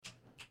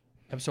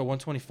Episode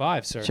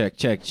 125, sir.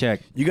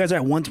 Check. You guys are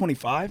at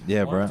 125?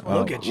 Yeah, bro.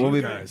 Look at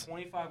you guys.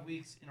 25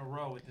 weeks in a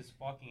row with this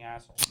fucking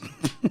asshole.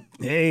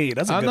 Hey,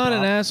 that's a I'm good not pop.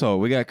 an asshole.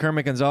 We got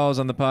Kermit Gonzalez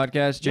on the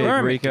podcast, Jay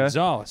Kermit Rica.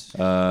 Gonzalez.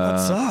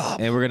 What's up?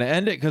 And we're going to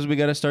end it because we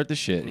got to start the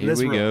shit. Here Let's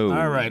we roll. go.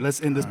 All right,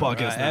 let's end this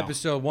podcast now.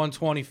 Episode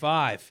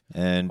 125.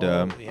 And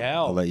Holy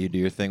hell. I'll let you do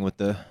your thing with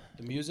the...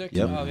 The music?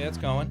 Yep. Oh, yeah, it's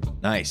going.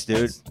 Nice,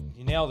 dude.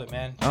 You nailed it,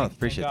 man. Oh,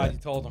 appreciate Thank God that. you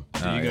told him.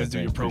 Do you guys do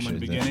your promo in the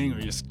beginning, or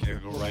you just go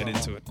right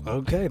into it?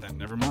 Okay, then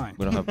never mind.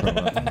 We don't have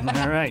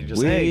promo. All right,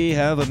 just We hey.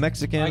 have a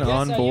Mexican I guess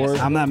on I board. guess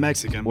I'm not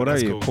Mexican. What but are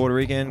that's you? cool. Puerto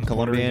Rican?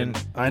 Colombian?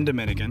 I'm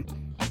Dominican.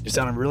 You're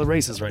sounding real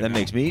racist right That now.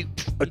 makes me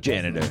a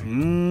janitor.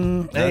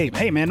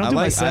 Hey, man, don't do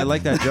my set. I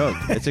like that joke.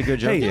 It's a good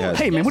joke you had.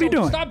 Hey, man, what are you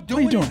doing? Stop What are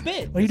doing you doing? his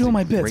bit. What are you doing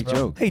my bits, great bro?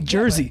 joke. Hey,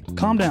 Jersey,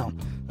 calm down.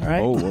 All right?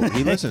 Oh, well,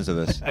 he listens to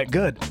this.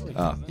 Good.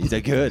 Oh, he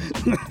said good.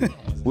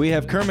 We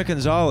have Kermit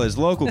Gonzalez,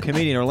 local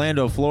comedian,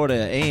 Orlando,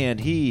 Florida, and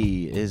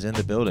he is in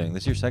the building.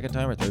 This is your second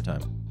time or third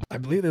time? I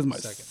believe this is my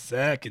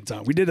second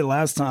time. We did it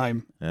last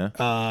time Yeah.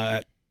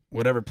 at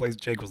whatever place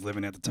Jake was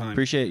living at the time.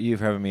 Appreciate you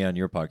for having me on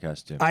your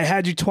podcast, too. I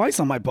had you twice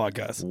on my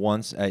podcast.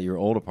 Once at your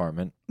old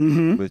apartment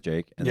Mm-hmm. with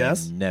Jake, and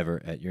Yes. then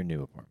never at your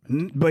new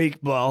apartment.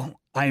 Well,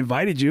 I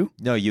invited you.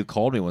 No, you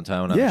called me one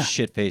time when I Yeah. was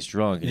shit-faced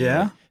drunk. and you were Yeah.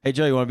 like, hey,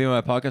 Joe, you want to be on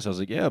my podcast? I was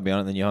like, yeah, I'll be on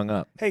it. And then you hung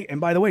up. Hey,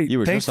 and by the way, You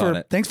were thanks just on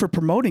it. thanks for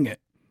promoting it.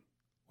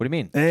 What do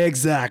you mean?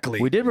 Exactly.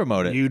 We did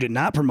promote it. You did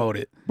not promote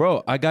it.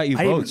 Bro, I got you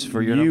votes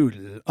for your...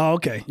 Oh,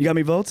 okay. You got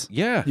me votes?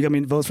 Yeah. You got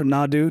me votes for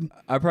Nah Dude?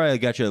 I probably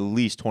got you at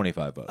least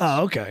 25 votes.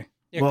 Oh, okay.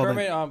 Yeah, Well,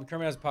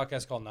 Kermit has a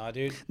podcast called Nah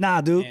Dude.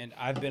 Nah, dude. And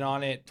I've been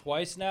on it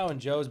twice now,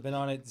 and Joe's been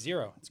on it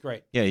 0. It's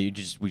great. Yeah, we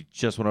just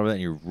went over that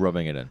and you're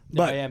rubbing it in.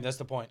 But I am. That's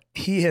the point.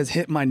 he has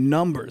hit my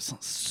numbers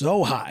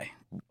so high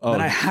Oh,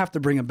 that I have to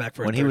bring him back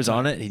for when a he third was time.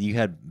 on it, you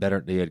had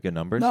good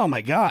numbers? Oh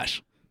my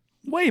gosh.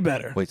 Way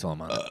better. Wait till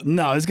I'm on it.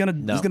 No, it's gonna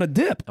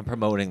dip. I'm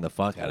promoting the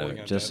fuck out of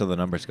it just so the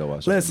numbers go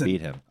up so Listen, I can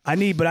beat him. I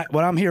need,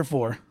 what I'm here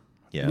for,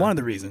 Yeah. one of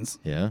the reasons,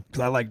 Yeah.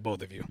 because I like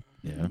both of you.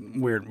 Yeah.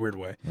 Weird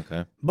way.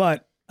 Okay.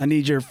 But I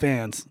need your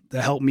fans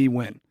to help me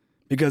win.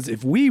 Because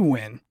if we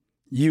win,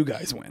 you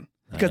guys win.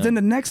 Because then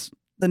the next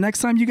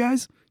time you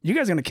guys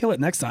are gonna kill it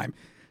next time.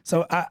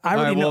 So I All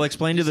already right, know. well,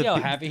 explain to See the how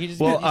people. happy he just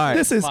Well, got? all right.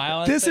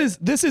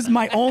 This is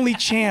my only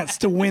chance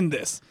to win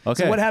this.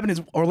 Okay. So what happened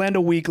is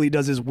Orlando Weekly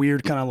does this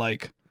weird kind of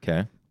like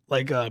Okay.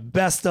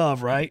 best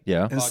of, right?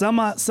 Yeah. And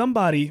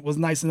somebody was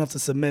nice enough to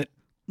submit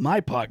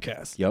my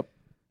podcast Yep.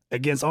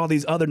 against all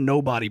these other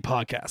nobody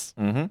podcasts.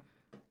 Mm-hmm.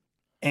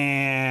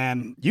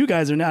 And you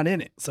guys are not in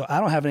it. So I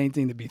don't have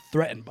anything to be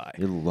threatened by.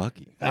 You're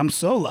lucky. I'm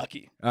so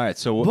lucky. All right,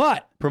 so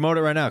But promote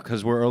it right now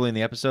because we're early in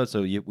the episode,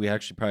 so we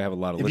actually probably have a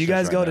lot of if listeners you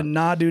guys right go to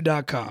now.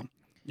 nadu.com,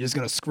 you're just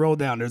going to scroll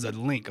down. There's a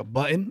link, a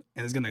button,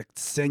 and it's going to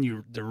send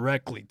you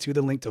directly to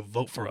the link to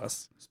vote for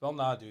us. Spell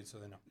Nah Dude so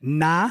they know.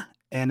 Nah,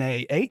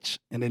 N-A-H,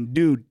 and then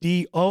dude,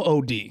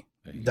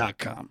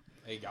 DOOD.com.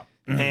 There you go.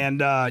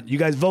 And you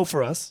guys vote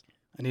for us.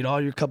 I need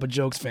all your Cup of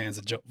Jokes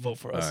fans to vote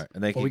for us. All right,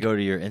 and they Or can we go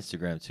to your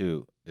Instagram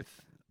too if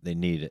they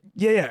need it.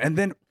 Yeah. And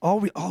then all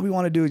we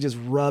want to do is just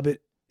rub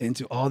it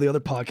into all the other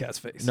podcast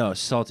face. No,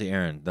 Salty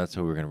Aaron. That's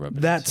who we're gonna rub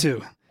it. That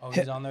too. Oh,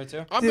 he's on there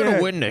too? I'm Dude.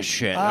 gonna win this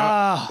shit.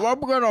 Ah. I'm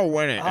gonna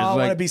win it. I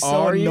want to be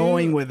so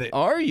annoying with it.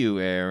 Are you,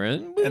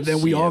 Aaron? We'll And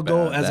then we see all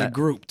go about as a that.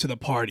 group to the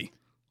party.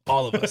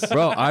 All of us.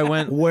 Bro, I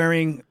went.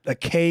 Wearing a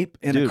cape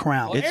and Dude, a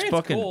crown. Well, It's Aaron's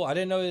fucking- cool. I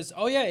didn't know this.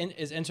 Oh, yeah.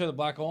 Is Enter the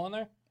Black Hole on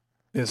there?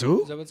 Is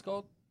who? Is that what it's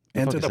called?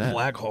 Enter fuck the is that?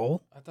 black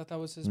hole. I thought that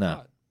was his No.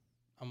 spot.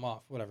 I'm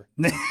off. Whatever.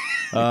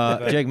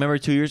 Jake, remember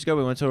 2 years ago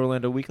we went to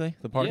Orlando Weekly,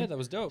 the party? Yeah, that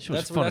was dope. Shit was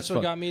That's fun what as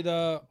fuck. got me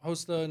to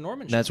host the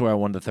Norman show. That's where I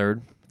won the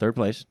third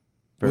place.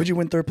 What'd you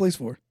win third place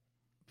for?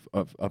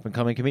 Up and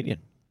coming comedian.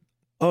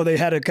 Oh, they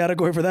had a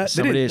category for that? They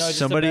Somebody, didn't. No, just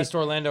somebody, the best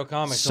Orlando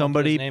comic.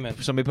 Someone put his name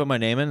in. somebody put my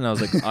name in, and I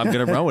was like, I'm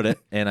gonna run with it,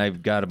 and I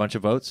got a bunch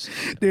of votes.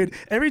 Dude,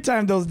 every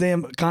time those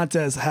damn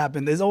contests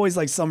happen, there's always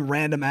like some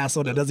random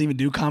asshole that doesn't even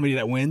do comedy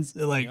that wins.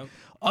 They're like,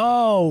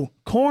 oh,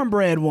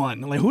 Cornbread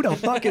won. I'm like, who the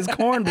fuck is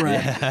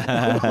Cornbread?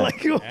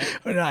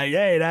 like,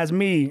 hey, that's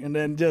me. And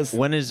then just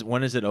When is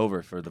it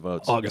over for the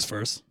votes? August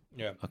 1st.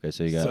 Yeah. Okay,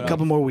 so you got A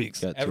couple more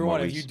weeks. got 2 Everyone,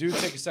 more if you weeks. do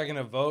take a second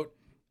to vote,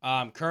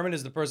 Kermit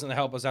is the person that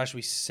helped us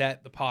actually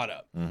set the pod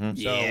up. Mm-hmm.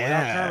 So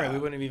without Kermit, we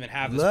wouldn't even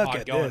have this Look pod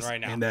at going this.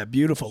 right now. And that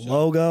beautiful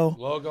logo.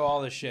 Logo,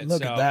 all this shit.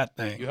 Look so at that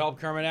thing. You help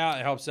Kermit out,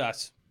 it helps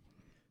us.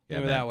 Yeah,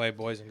 Think of it man. that way,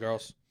 boys and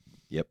girls.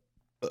 Yep.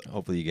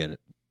 Hopefully you get it.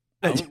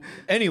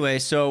 Anyway,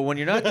 so when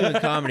you're not doing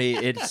comedy,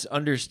 it's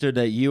understood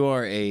that you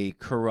are a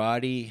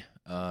karate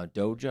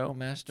dojo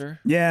master.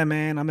 Yeah,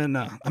 man. I'm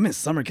in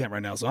summer camp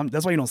right now, so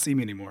that's why you don't see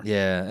me anymore.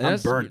 Yeah, and I'm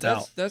burnt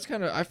out. That's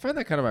kind of. I find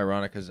that kind of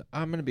ironic because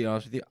I'm gonna be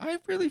honest with you. I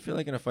really feel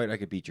like in a fight I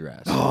could beat your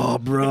ass. Oh,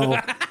 bro.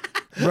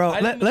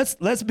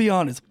 Let's be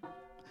honest.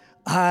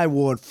 I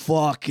would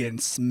fucking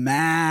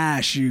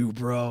smash you,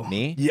 bro.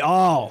 Me? Yeah.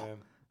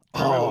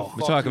 Oh.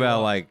 we talk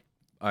about like,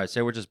 all right,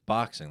 say we're just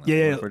boxing. Then.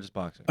 Yeah. We're just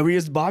boxing. Are we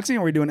just boxing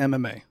or are we doing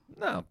MMA?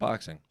 No,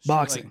 boxing.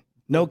 Boxing.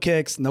 No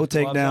kicks, no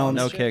takedowns.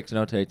 No shit. kicks,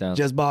 no takedowns.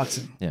 Just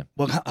boxing. Yeah.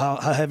 Well, how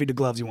heavy the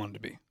gloves you want it to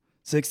be?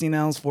 16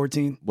 ounce,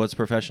 14? What's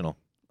professional?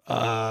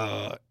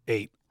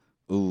 8.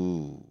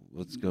 Ooh,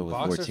 let's go with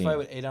Boxers 14. fight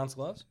with 8-ounce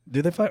gloves.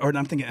 Do they fight? Or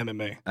I'm thinking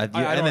MMA. I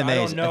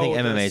don't know think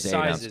the MMA is 8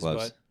 ounce sizes,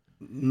 gloves. but-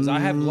 'cause I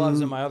have gloves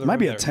in my other Might room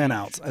be a that are 10 huge.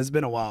 ounce. It's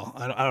been a while.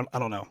 I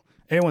don't know.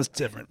 Everyone's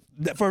different.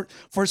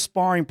 For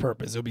sparring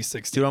purpose, it'll be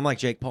 16. Dude, I'm like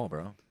Jake Paul,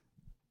 bro.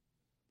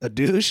 A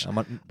douche? I'm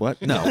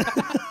what? No. God,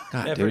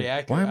 Yeah, dude. pretty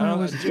accurate. Why am I I don't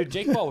always? know, dude,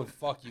 Jake Paul would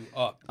fuck you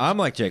up. I'm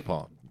like Jake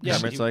Paul. Yeah,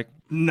 Cameron's you- like,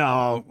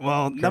 No.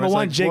 Well, number Cameron's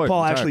one, like Jake Floyd,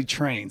 Paul retired. actually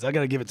trains. I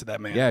got to give it to that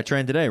man. yeah, I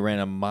trained today. Ran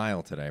a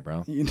mile today,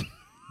 bro.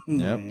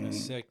 Yep. That's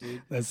sick,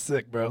 dude. That's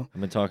sick, bro. I've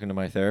been talking to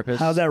my therapist.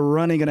 How's that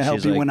running going to help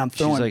She's you like- when I'm she's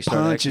throwing like, "Start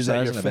punches at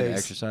your exercising." I've been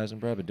face? exercising,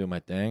 bro. I've been doing my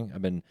thing.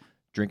 I've been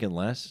drinking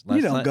less.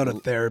 You don't go to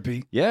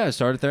therapy. Yeah, I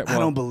started therapy. I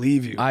don't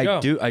believe you. I Joe,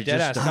 do. I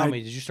deadass, just. tell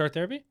me, did you start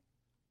therapy?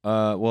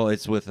 Well,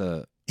 it's with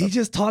a. He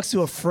just talks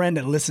to a friend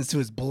that listens to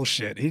his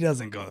bullshit. He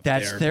doesn't go to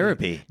That's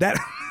therapy. therapy. That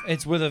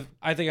It's with a.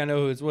 I think I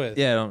know who it's with.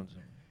 Yeah, I don't.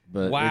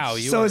 But Wow,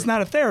 it's- you so are- it's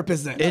not a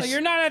therapist then. No, It's- you're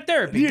not at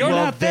therapy. You're Go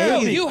not to therapy.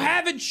 therapy. You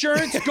have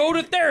insurance. Go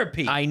to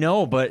therapy. I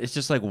know, but it's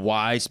just like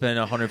why spend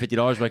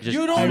 $150 when I could just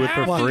You don't do it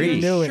have for to. free?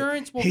 knew it.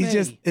 Insurance will He's pay.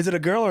 just. Is it a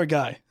girl or a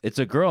guy? It's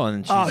a girl,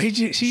 and she's, Oh,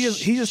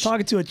 he's just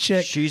talking to a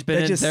chick. she's been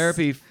that in just-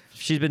 therapy.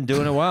 She's been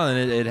doing it a while,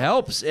 and it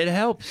helps. It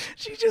helps.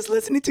 She's just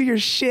listening to your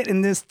shit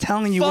and just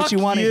telling you what Fuck you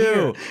want to you.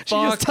 hear. She's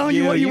Fuck just telling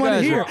you you. what you You want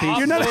to guys hear. are pieces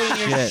You're not. of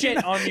Offloading your shit.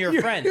 shit on your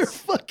You're friends.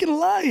 fucking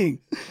lying.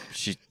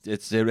 It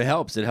helps. It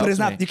helps. But it's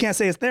me. not. You can't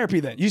say it's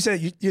therapy then. You said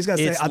you just gotta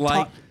say It's I'm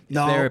like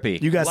No, therapy.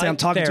 You gotta say I'm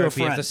talking to a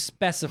therapy. You have friend. to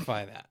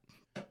specify that.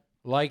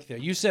 Like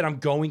that. You said I'm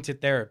going to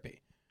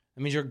therapy.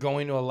 That means you're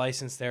going to a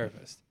licensed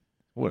therapist.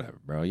 Whatever,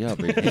 bro. Yeah,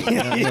 you're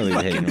really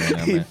hating right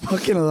now, He man.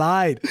 fucking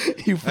lied.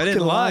 You fucking I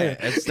didn't lie. lied.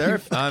 It's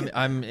therapy.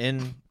 I'm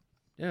in.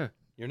 Yeah.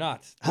 You're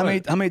not. How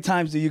many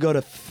times do you go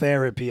to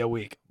therapy a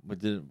week? We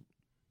did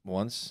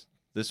once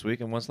this week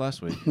and once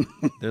last week.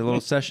 They're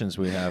little sessions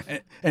we have.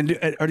 And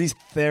are these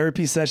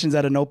therapy sessions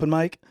at an open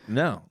mic?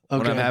 No. When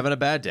Okay. I'm having a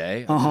bad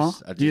day, You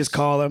just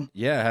call them.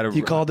 Yeah, I had a.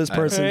 You called this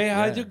person? Hey,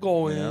 how'd it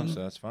go, Yeah, man?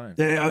 so that's fine.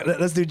 Yeah,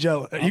 let's do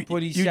Joe. I'm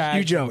pretty sad.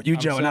 You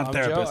Joe, and I'm Joe.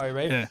 therapist. Are you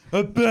ready?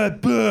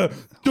 Yeah.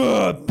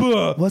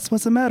 What's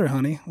the matter,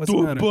 honey? What's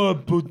the matter?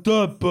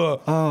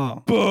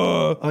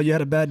 Oh, you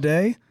had a bad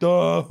day?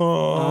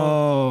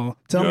 Oh,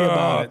 tell me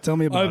about it. Tell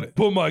me about it.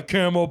 put my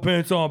camo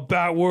pants on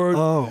backwards,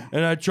 Oh.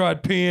 and I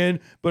tried peeing,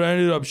 but I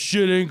ended up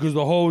shitting because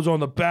the hole was on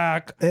the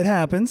back. It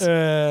happens.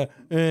 And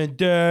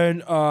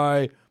then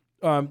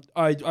I'm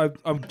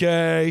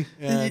gay.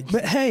 And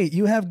But hey,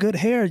 you have good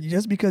hair.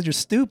 Just because you're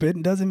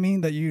stupid doesn't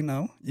mean that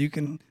you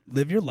can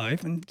live your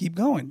life and keep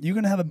going. You're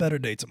gonna have a better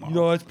day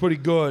tomorrow. that's pretty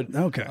good.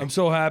 Okay. I'm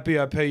so happy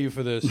I pay you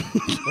for this.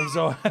 I'm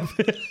so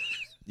happy.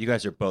 You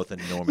guys are both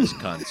enormous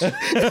cunts.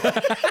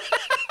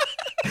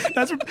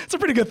 That's a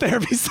pretty good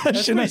therapy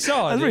session. pretty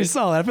solid, That's pretty dude.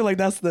 solid. I feel like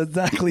that's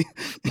exactly.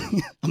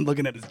 I'm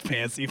looking at his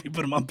pants. See if you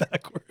put them on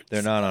backwards.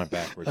 They're not on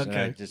backwards. and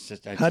Okay. I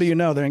just, How do you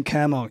know they're in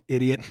camo,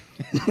 idiot?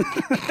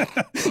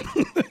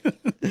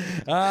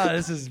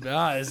 This is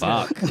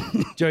Fuck.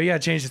 Joe, you gotta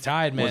change the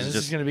tide, man. Was it This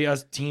just- is gonna be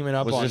us teaming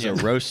up Was on this you. a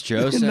roast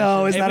Joe session?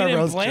 No, it's Hey, not we a didn't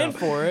roast plan joke.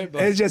 for it,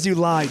 but It's just you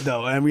lied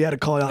though, and we had to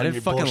call you out. I on didn't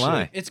your fucking bullshit.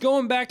 lie. it's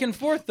going back and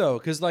forth though,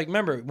 because like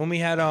remember when we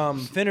had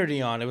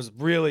Finnerty on, it was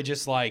really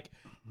just like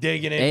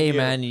digging in. Hey, here.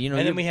 man, you know,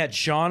 and then you- we had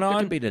Sean on.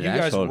 could be You an guys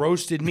asshole.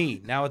 roasted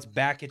me. Now it's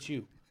back at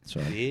you, That's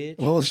right. bitch.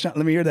 Well, Sean,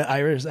 let me hear that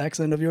Irish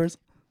accent of yours.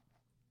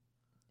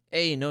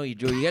 Hey, no,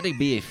 Joe, you gotta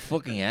be a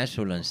fucking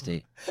asshole on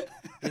stage.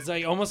 It's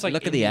like almost like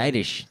Look at the Indian,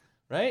 Irish.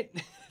 right?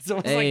 It's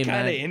almost Hey, like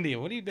kind of man.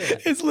 Indian. What are you doing?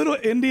 It's little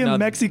Indian No,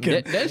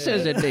 Mexican. This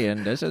is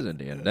Indian. This is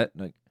Indian. That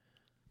like,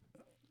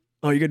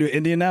 Oh, you're gonna do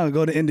Indian now?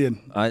 Go to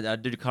Indian. I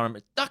did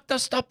Conor. Doctor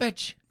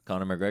Stoppage.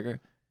 Conor McGregor.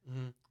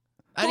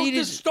 I need Doctor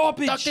his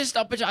Stoppage. Doctor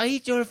Stoppage. I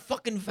eat your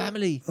fucking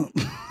family.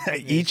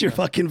 Eat your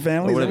fucking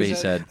family. Or whatever Is he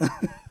that said.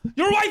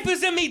 Your wife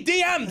is in me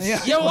DMs.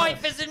 Yeah. Your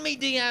wife is in me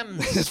DMs.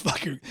 This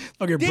fucker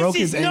This broke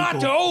is his not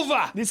ankle.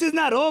 over. This is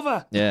not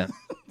over. Yeah.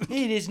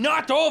 It is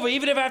not over.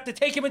 Even if I have to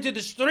take him into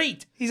the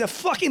street. He's a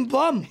fucking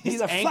bum. He's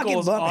His a fucking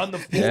ankle's bum. on the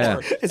floor. Yeah.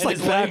 It's and like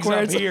his legs up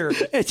backwards. here.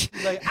 It's-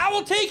 Like, I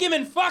will take him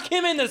and fuck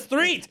him in the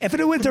street. if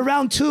it went to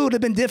round 2, it'd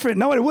have been different.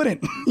 No, it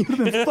wouldn't. You'd have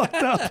been fucked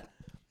up.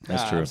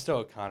 That's true. I'm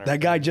still a Connor. That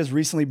guy just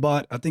recently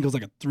bought, I think it was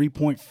like a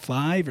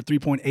 $3.5 or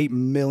 $3.8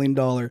 million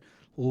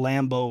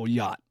Lambo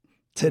yacht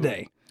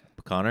today.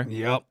 Connor.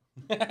 Yep.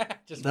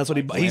 Just That's what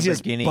he. He's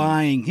just Lamborghini.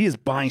 buying. He is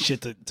buying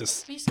shit to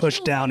push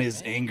down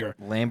his anger.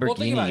 Well, think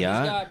Lamborghini about it. He's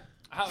yacht. got-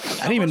 how I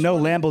didn't even know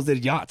Lambos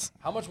did yachts.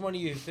 How much money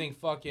do you think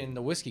fucking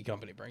the whiskey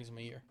company brings him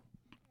a year?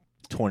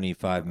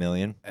 25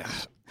 million.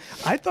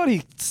 I thought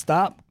he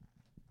stopped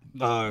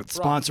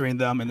sponsoring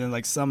them, and then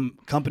like some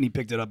company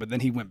picked it up, and then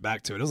he went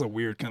back to it. It was a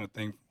weird kind of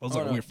thing. It was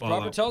like a weird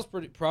Proper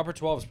follow. Proper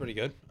 12 is pretty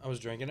good. I was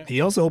drinking it.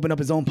 He also opened up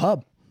his own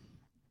pub.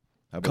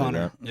 I believe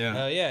Connor. that.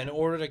 Yeah. Yeah, in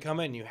order to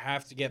come in, you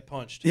have to get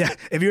punched. Yeah,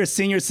 if you're a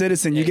senior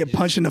citizen, you Yeah, get dude.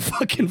 punched in the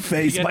fucking You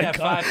face get by that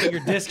Connor. 5-figure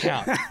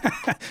discount.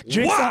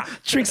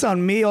 Drinks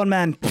on me, old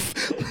man.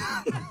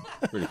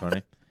 Pretty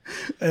funny.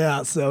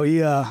 Yeah, so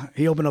he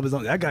opened up his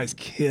own. That guy's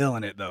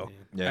killing it though.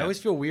 I always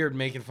feel weird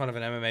making fun of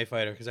an MMA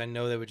fighter because I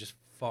know they would just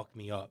fuck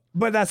me up.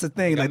 But that's the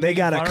thing. Like, Like, they I'm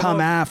gotta making fun come of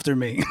them. after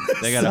me.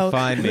 They gotta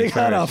find me They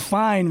gotta first.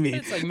 find me.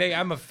 It's like,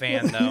 I'm a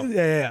fan though.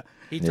 Yeah.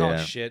 He talks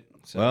Yeah. shit.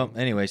 So. Well,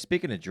 anyway,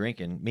 speaking of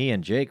drinking, me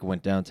and Jake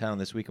went downtown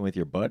this weekend with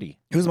your buddy,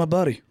 Who's my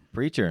buddy?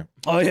 Preacher.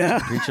 Oh yeah.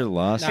 Preacher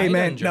lost. Nah, Hey he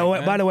man, doesn't no.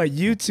 drink, man. By the way,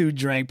 you two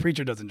drank.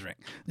 Preacher doesn't drink.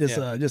 Just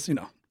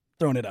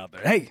throwing it out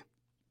there. Hey.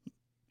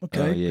 Okay.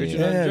 Oh, yeah, Preacher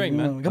yeah. doesn't drink,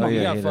 man. Come on. He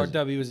yeah, got he fucked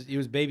does. up. He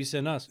was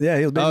babysitting us. Yeah,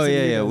 he was. Oh,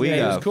 basically- yeah, we Yeah,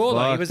 he got was cool though.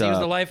 He fucked was the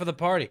up. life of the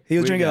party. He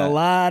was We drinking a got-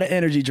 lot of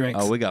energy drinks.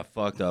 Oh, we got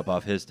fucked up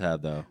off his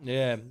tab though.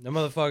 Yeah, the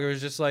motherfucker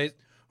was just like,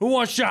 "Who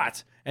wants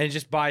shots?" And he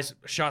just buys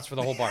shots for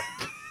the whole bar.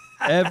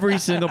 Every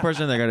single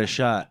person there got a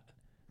shot,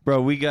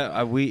 bro. We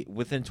got we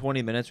within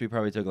 20 minutes we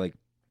probably took like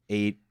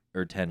 8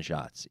 or 10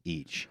 shots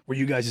each. Were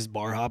you guys just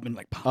bar hopping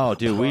like? Pop, Oh,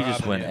 dude, we Bar just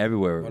hopping, went yeah.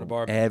 everywhere. What a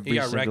bar. Every He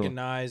got single.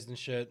 recognized and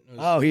shit. It was-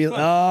 Oh, it was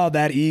fun.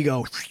 that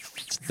ego.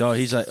 No,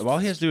 he's like, all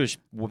he has to do is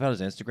whip out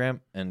his Instagram,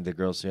 and the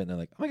girls see it, and they're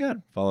like, "Oh my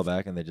god!" Follow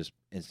back, and they just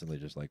instantly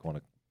just like want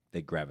to.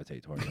 They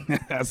gravitate towards him.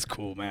 That's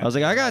cool, man. I was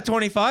like, "I got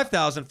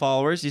 25,000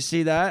 followers. You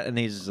see that?" And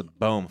he's just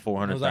boom, I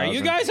 400,000. was like,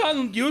 "You guys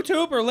on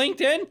YouTube or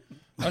LinkedIn?"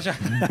 I was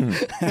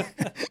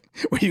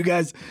like, Were you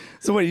guys?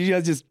 So what? You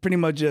guys just pretty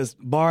much just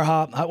bar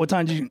hop? What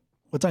time did you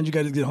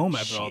guys get home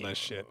after all that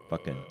shit?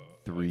 fucking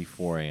 3,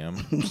 4 a.m.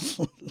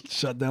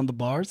 Shut down the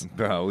bars.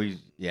 Bro,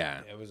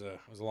 yeah, it was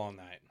a long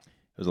night.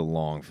 it was a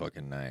long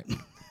fucking night.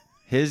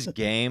 His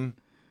game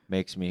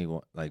makes me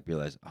like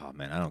realize, oh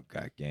man, I don't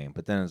got game.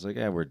 But then it's like,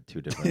 yeah, we're two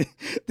different.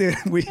 Dude,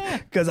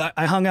 because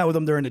I hung out with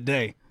them during the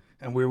day,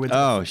 and we were with.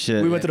 Oh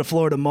shit. We went to the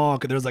Florida Mall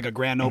because there was like a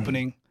grand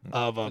opening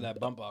of That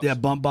bump box.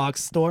 bump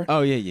box store.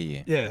 Oh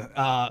yeah.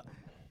 Yeah.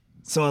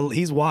 So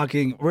he's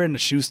walking. We're in the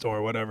shoe store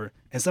or whatever,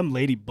 and some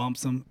lady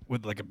bumps him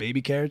with like a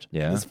baby carriage.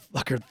 Yeah. This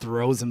fucker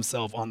throws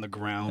himself on the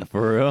ground.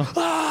 For real?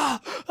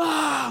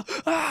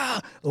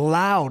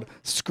 Loud,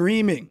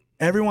 screaming.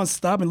 Everyone's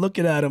stopping,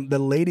 looking at him. The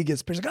lady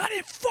gets pissed. Like, I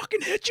didn't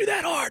fucking hit you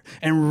that hard,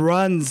 and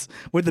runs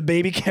with the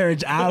baby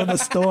carriage out of the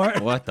store.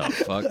 What the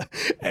fuck?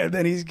 And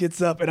then he gets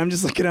up, and I'm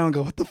just looking at him and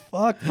go, "What the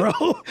fuck, bro?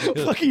 What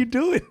the fuck are you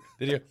doing?"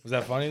 Did you? Was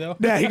that funny though?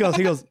 Yeah, he goes,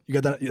 "You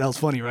got that? That was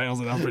funny, right?" I was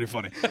like, "That was pretty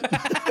funny."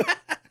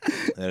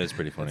 That is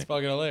pretty funny. It's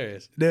fucking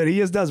hilarious. Dude, he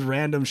just does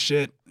random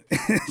shit.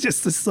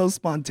 Just is so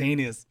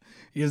spontaneous.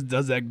 He just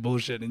does that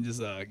bullshit and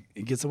just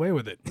he gets away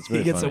with it. He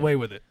really gets funny. away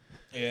with it.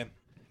 Yeah.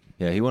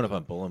 Yeah, he went up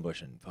on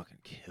Bullenbush and fucking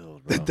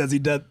killed, bro. Does he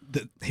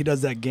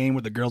does that game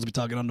where the girls be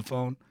talking on the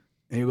phone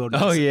and he'll go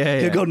next, Oh, yeah,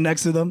 he'll yeah. go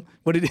next to them.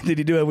 What did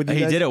he do it with you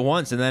He guys? did it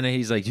once, and then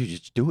he's like, "Dude,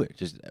 just do it."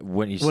 Just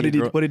when you see What a did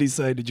he girl- What did he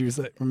say? Did you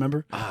say?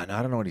 Remember? No, I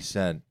don't know what he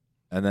said.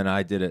 And then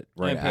I did it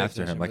right didn't pay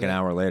after him, attention like to an that.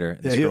 hour later.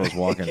 This he- girl was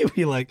walking, He'd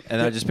be like,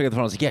 and I just picked up the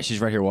phone. I was like, "Yeah, she's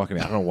right here walking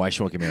me. I don't know why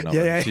she won't give me her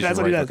number. yeah, she's that's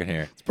right what he does. fucking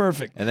here." It's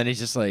perfect. And then he's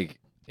just like,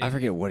 I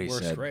forget what he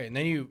Works said. great. And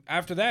then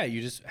after that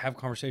you just have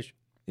conversation.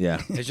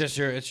 Yeah, It's just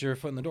your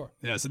foot in the door.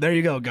 Yeah. So there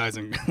you go, guys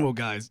and well,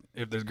 guys.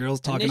 If there's girls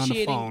talking on the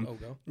Initiating- phone, Oh,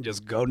 go.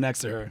 just go next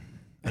to her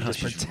and just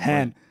she's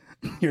pretend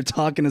you're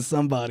talking to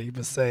somebody,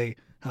 but say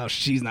how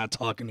she's not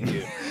talking to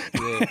you.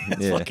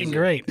 It's Yeah. fucking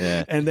great.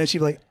 Yeah. And then she'd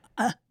be like,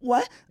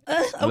 what?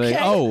 I'm Okay. like,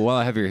 oh, well,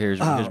 I have your here's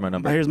my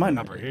number. Here's my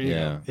number. Here you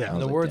Yeah. go. Yeah. I was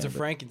The like, words damn, of but-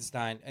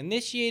 Frankenstein: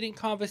 initiating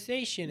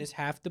conversation is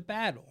half the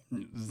battle.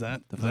 Is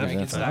that fuck is that?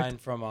 Frankenstein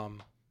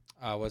from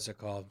what's it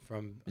called?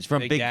 From It's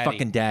from Big Daddy.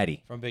 fucking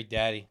Daddy. From Big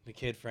Daddy, the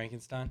kid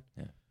Frankenstein.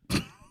 Yeah. You know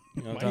what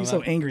Why are I'm you talking so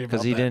about? angry about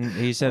Because he that? didn't.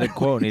 He said a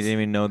quote and he didn't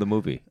even know the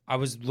movie. I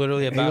was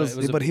literally He about was,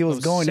 it. but he was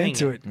going singing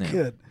into it. Yeah.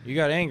 Good. You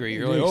got angry.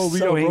 You're You're like, oh, we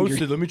so got angry.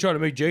 roasted. Let me try to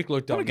make Jake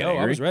look dumb. get No, I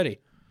angry. was ready.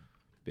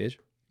 Bitch.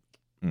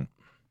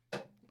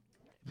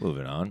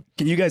 Moving on.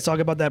 Can you guys talk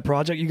about that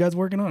project you guys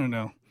working on or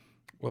no?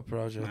 What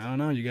project? I don't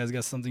know. You guys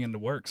got something in the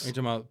Are works. you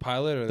talking about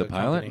pilot or The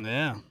pilot? company?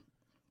 Yeah.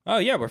 Oh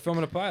yeah, we're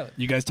filming a pilot.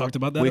 You guys talked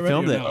about that We already,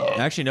 filmed or it. no?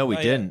 Actually, no, we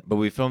Not yet. didn't. But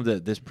we filmed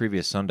it this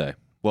previous Sunday.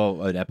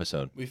 Well, an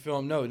episode. We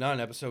filmed not an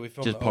episode. We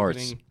filmed Just the parts.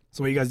 opening.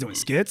 So are you guys doing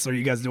skits or are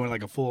you guys doing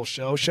like a full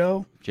show?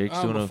 Jake's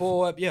doing A a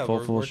full yeah. full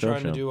we're show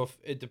trying show. to do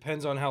it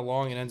depends on how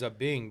long it ends up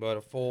being, but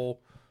a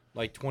full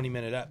like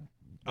 20-minute ep.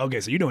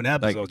 Okay, so you're doing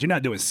episodes. You're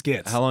not doing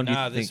skits. How long do you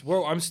Nah, think?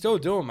 I'm still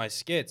doing my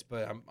skits,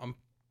 but I'm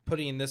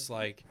putting in this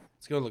like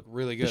it's gonna look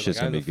really good. This Like shit's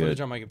I have gonna the be footage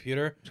good. on my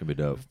computer It's gonna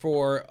be dope.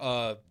 for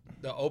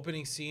the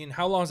opening scene.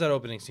 How long is that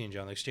opening scene,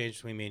 John? The exchange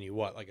between me and you?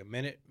 What, like a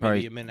minute? Maybe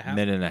Probably a minute and a half.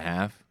 minute and a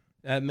half.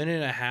 That minute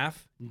and a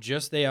half,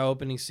 just the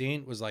opening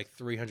scene was like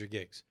 300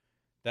 gigs.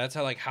 That's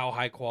how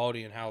high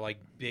quality and how like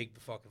big the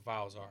fucking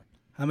files are.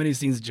 How many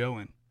scenes is Joe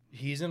in?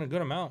 He's in a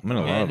good amount. I'm in a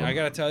lot of And them. I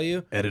gotta tell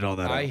you, Edit all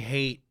that I out.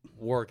 hate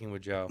working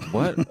with Joe.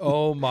 What?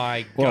 Oh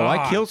my god. Well,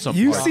 I killed some.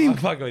 You parts. seem- I'm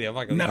fucking with you. I'm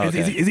fucking with No, you.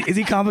 Okay. is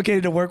he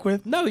complicated to work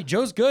with? No,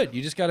 Joe's good.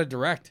 You just gotta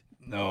direct.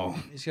 No.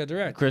 You just gotta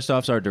direct.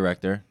 Christoph's our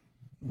director.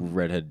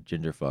 Redhead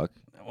ginger fuck.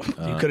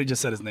 You could have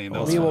just said his name.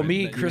 That was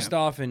Me, fine.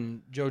 Christoph,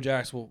 and Joe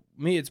Jax will.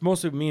 It's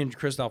mostly me and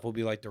Christoph will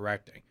be like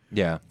directing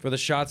Yeah. for the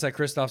shots that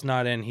Christoph's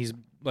not in. He's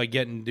like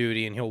getting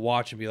duty, and he'll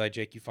watch and be like,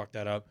 "Jake, you fucked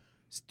that up.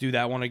 Let's do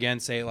that one again.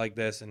 Say it like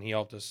this," and he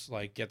helped us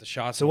like get the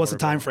shots. So in what's the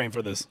order. time frame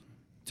for this?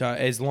 So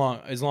as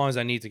long as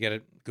I need to get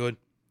it good,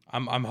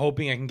 I'm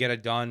hoping I can get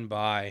it done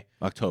by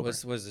October.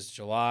 was this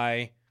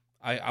July.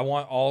 I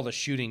want all the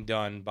shooting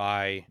done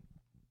by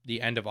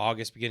the end of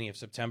August, beginning of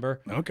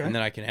September. Okay. And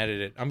then I can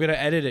edit it. I'm gonna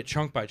edit it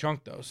chunk by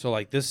chunk though. So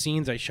like this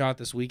scenes I shot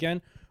this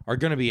weekend are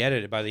gonna be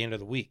edited by the end of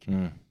the week.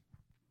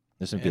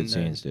 There's some And good then-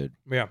 scenes, dude.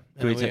 Yeah.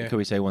 Could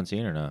we say one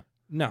scene or not?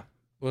 No.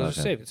 Well, just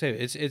Okay. save it. Save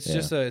it. It's Yeah.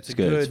 just a It's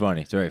good. It's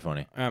funny. It's very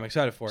funny. I'm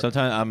excited for it.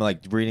 Sometimes I'm like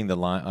reading the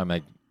line. I'm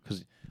like,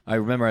 because I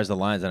memorize the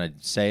lines and I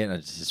say it, and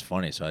it's just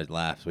funny. So I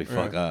laugh. So we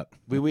fuck up.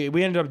 We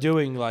ended up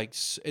doing like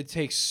it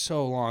takes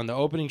so long. The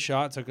opening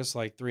shot took us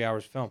like 3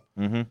 hours to film.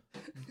 Mm-hmm.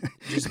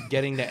 Just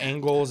getting the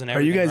angles and Are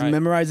everything. you guys right.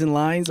 memorizing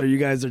lines, or you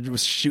guys are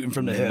just shooting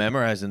from the hip?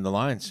 Memorizing the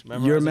lines.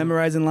 You're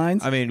memorizing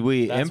lines. I mean,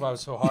 we. That's why it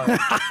was so hard.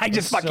 I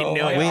just so fucking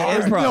knew hard. it. We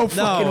There's improv. no No,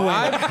 fucking way.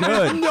 I'm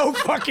good. No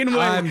fucking way.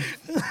 I'm.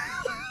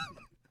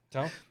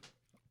 Tell?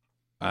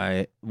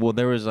 Well,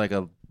 there was like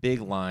a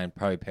big line,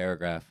 probably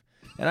paragraph,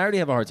 and I already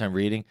have a hard time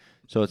reading,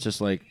 so it's just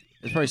like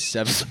it's probably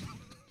 7.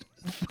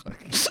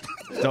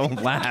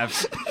 Don't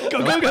laugh. Go.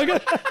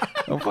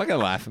 Don't fucking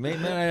laugh at me,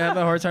 man. I have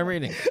a hard time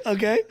reading.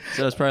 Okay.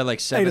 So it's probably like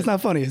 7. Hey, that's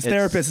not funny. His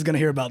therapist is gonna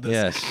hear about this.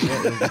 Yes.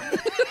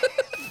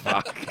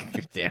 Fuck.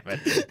 Damn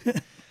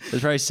it.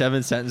 There's probably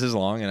 7 sentences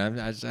long, and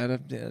I just had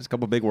a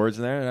couple big words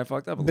in there, and I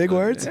fucked up a Big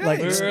little bit. words? Yeah, Like,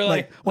 We were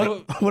like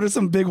like- what are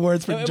some big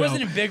words for It Joe?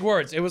 wasn't in big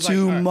words. It was like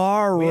all right,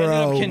 Tomorrow. we ended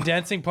up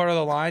condensing part of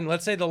the line.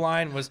 Let's say the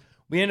line was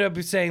we ended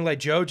up saying like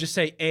Joe, just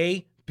say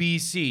A, B,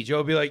 C. Joe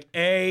would be like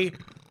A,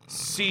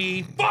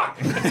 C, fuck.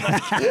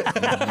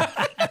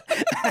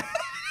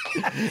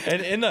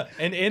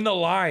 and in the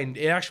line,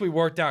 it actually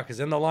worked out because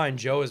in the line,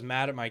 Joe is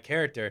mad at my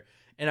character,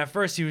 and at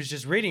first he was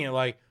just reading it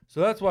like, so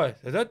that's why.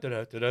 So I was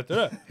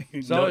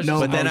No just-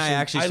 But then I emotion.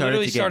 actually I started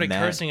literally to get started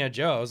mad. cursing at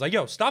Joe. I was like,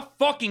 "Yo, stop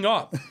fucking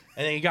up!" And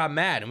then he got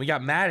mad, and we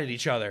got mad at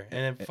each other,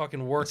 and it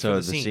fucking worked So for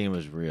the the scene. scene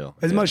was real.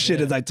 As much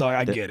shit as I talk,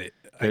 I get it.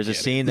 There's a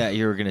scene that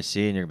you're gonna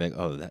see, and you're gonna be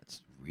like, "Oh,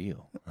 that's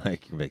real."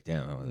 Like you're like,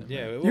 "Damn." Oh,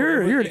 Yeah,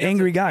 You're an it got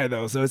angry guy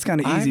though, so it's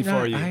kind of easy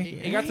for you.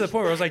 It got to the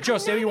point where I was like, Joe,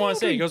 say what you want to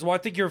say. He goes, well, I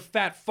think you're a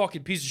fat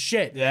fucking piece of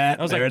shit. Yeah,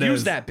 I was there like, it use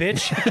is. that,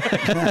 bitch.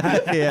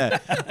 Yeah,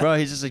 bro.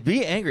 He's just like,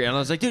 "Be angry," and I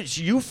was like, "Dude,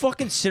 you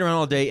fucking sit around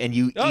all day and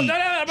you No, eat.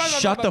 no,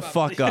 Shut the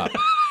fuck up."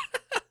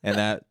 And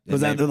that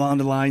Was that on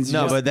the lines? You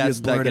No, just- but you that's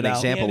just like blurted an out?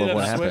 example. He ended of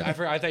what up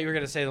happened. I thought you were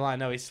going to say the line.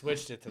 No, he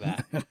switched it to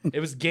that. It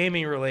was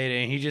gaming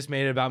related, and he just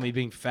made it about me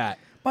being fat.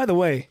 By the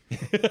way,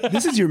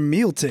 this is your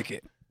meal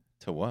ticket.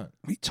 To what?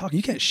 What are you talking?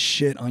 You can't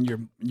shit on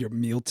your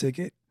meal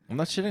ticket. I'm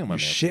not shitting on my You're man.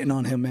 shitting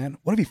on him, man.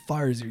 What if he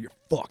fires you? You're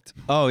fucked.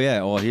 Oh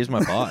yeah, well he's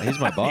my boss. He's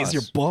my boss. He's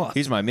your boss.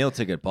 He's my meal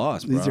ticket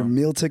boss, bro. He's your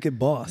meal ticket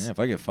boss. Yeah, if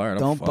I get fired,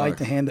 Don't I'm bite fucked.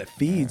 the hand that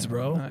feeds,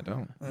 bro. No, I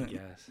don't.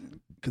 Yes.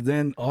 Because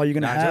then all you're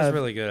gonna Nah, have. Joe's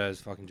really good at his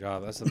fucking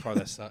job. That's the part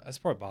that sucks. That's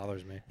the part that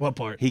bothers me. What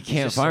part? He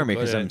can't just fire so me good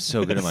because at I'm it.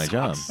 so good at my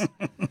job.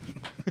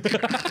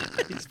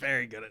 He's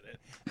very good at it.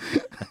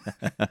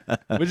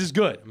 Which is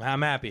good.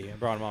 I'm happy. I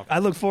brought him off. I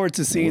look forward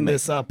to seeing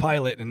this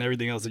pilot and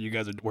everything else that you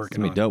guys are It's working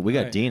gonna be on. dope. We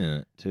got Right. Dean in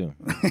it too.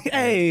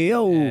 Hey,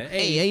 yo.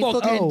 Hey,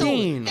 fucking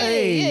Dean.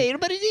 Hey.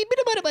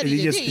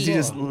 Is he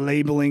just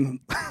labeling?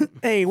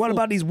 Hey, what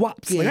about these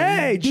wops? Like,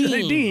 hey,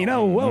 Dean.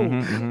 Oh,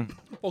 whoa.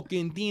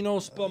 Fucking Dino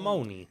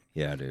Spumoni.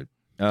 Yeah, dude.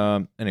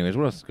 Anyways,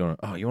 what else is going on?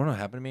 Oh, you want to know what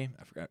happened to me?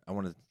 I forgot. I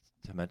wanted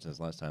to mention this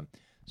last time.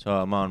 So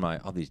I'm on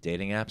all these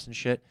dating apps and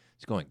shit.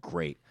 It's going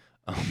great.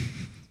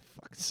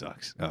 Fucking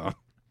sucks.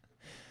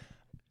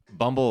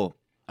 Bumble.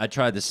 I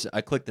tried this.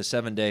 I clicked the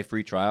 7-day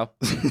free trial.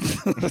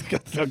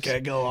 Okay,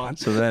 go on.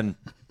 So then,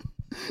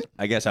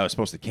 I guess I was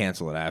supposed to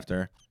cancel it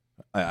after.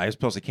 I was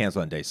supposed to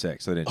cancel on day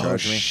 6, so they didn't Oh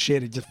charge me.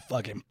 shit! It just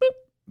fucking. Boop.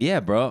 Yeah,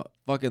 bro.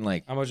 Fucking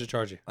like How much did it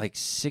charge you?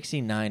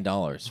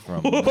 $69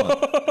 from. a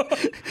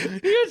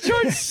month. You got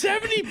charged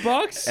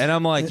 $70? And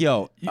I'm like, yo,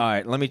 all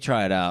right, let me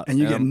try it out. And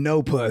you get I'm-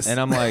 no puss. And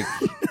I'm like,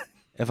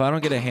 if I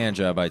don't get a hand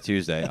job by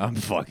Tuesday, I'm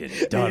fucking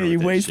done Yeah, you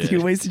with this wasted. shit.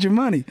 You wasted your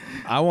money.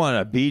 I want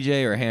a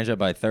BJ or a hand job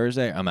by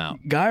Thursday. I'm out,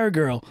 Guy or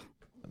girl?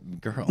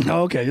 girl.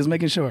 Oh, okay, just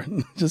making sure.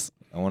 Just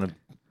I want to,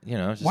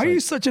 just why are like- you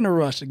such in a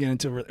rush to get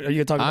into? Are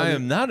you talking about? I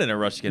am not in a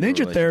rush to get. Didn't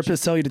into your a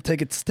therapist tell you to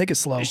take it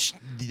slow?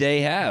 relationship.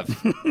 They have.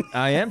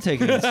 I am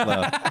taking it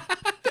slow.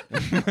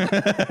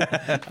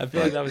 I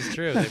feel like that was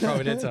true. They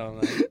probably did tell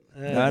him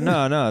that.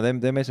 No,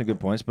 they made some good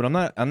points, but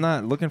I'm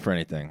not looking for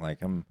anything. Like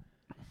Because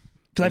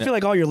I feel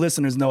like all your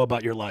listeners know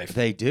about your life.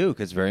 they do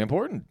because it's very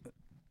important.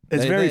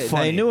 It's They- very they,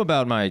 funny. They knew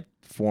about my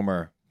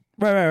former.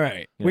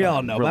 Right. We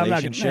all know. But I'm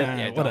not gonna. relationship. Nah,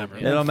 Yeah, don't- whatever.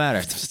 It don't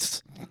matter.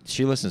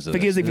 She listens to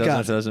Forgives this. if It you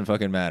got it. doesn't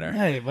fucking matter.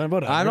 Hey,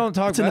 whatever. I don't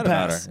talk It's in the bad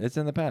about past. her. It's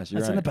in the past.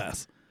 You're That's right. in the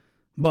past.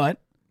 But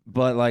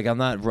But like, I'm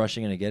not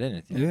rushing in to get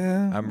anything.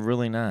 yeah. I'm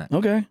really not.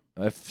 Okay.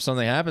 If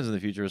something happens in the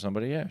future with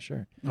somebody, yeah,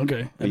 sure.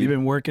 Okay. Have you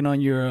been working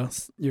on your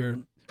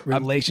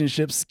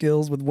relationship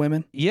skills with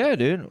women? Yeah,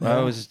 dude.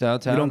 I was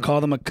downtown. You don't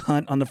call them a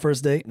cunt on the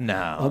first date?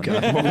 No. Okay.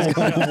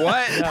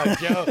 What? No,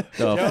 Joe.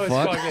 Joe is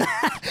fuck?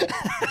 fucking.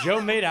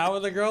 Joe made out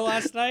with a girl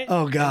last night.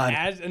 Oh, God.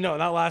 No,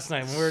 not last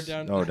night. When we were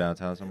down. Oh,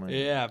 downtown somewhere.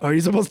 Yeah. Are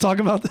you supposed to talk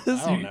about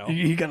this? I don't know.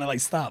 You gotta like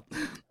stop.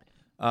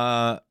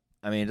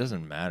 I mean, it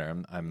doesn't matter.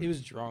 He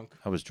was drunk.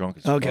 I was drunk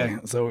as Okay,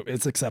 fuck. so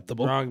it's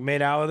acceptable. Drunk,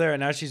 made out with her, and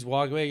now she's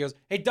walking away. He goes,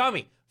 "Hey,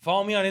 dummy,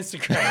 Follow me on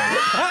Instagram.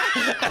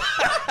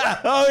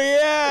 Oh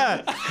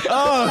yeah.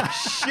 Oh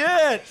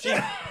shit.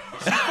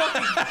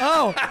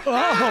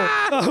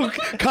 Oh,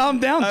 calm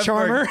down, I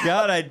Charmer.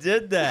 forgot I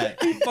did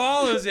that. He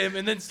follows him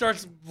and then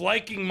starts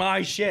liking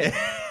my shit.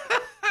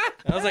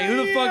 I was like,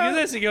 who the fuck is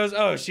this? He goes,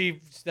 oh,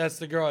 that's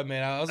the girl I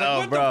made. I was like, Oh,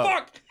 what bro. the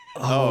fuck?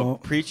 Oh,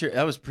 Preacher.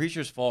 That was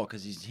Preacher's fault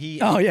because he.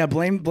 Oh yeah,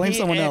 blame he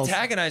someone else.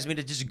 antagonized me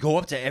to just go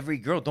up to every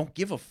girl. Don't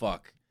give a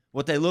fuck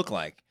what they look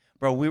like,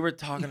 bro. We were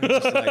talking to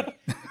just like,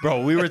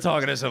 bro. We were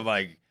talking to some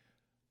like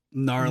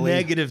Gnarly.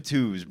 negative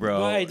twos,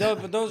 bro. Right, those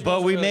But girls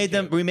we are really made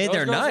them. cute. We made Those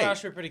their girls are night.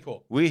 actually pretty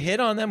cool. We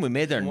hit on them. We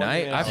made their One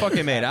night. made I out.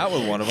 fucking made out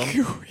with one of them.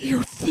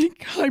 You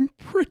think I'm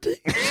pretty?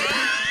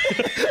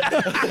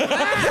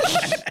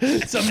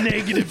 Some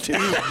negative too.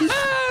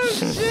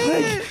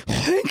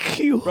 Thank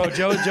you. Bro,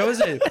 Joe's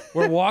it.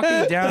 We're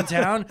walking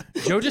downtown.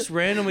 Joe just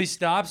randomly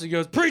stops and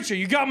goes, Preacher,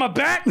 you got my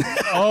back?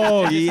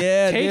 Oh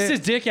yeah. Takes dude. his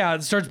dick out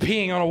and starts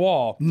peeing on a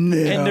wall. No.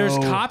 And there's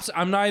cops.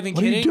 I'm not even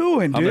What are kidding. you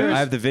doing, I'm dude? gonna- I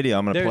have the video.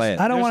 I'm gonna there's- play it.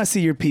 I don't there's- want to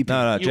see your pee.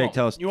 No, You Jake, won't.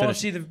 tell us. You won't finish.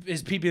 see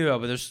his pee though,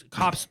 but there's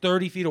cops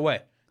 30 feet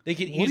away. They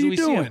can What are easily you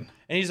see him. doing?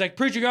 And he's like,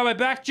 Preacher, got my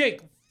back?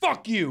 Jake,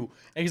 fuck you.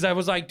 And because I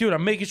was like, dude,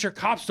 I'm making sure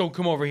cops don't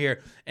come over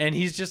here. And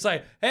he's just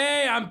like,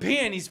 hey, I'm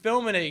peeing. He's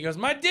filming it. He goes,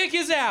 my dick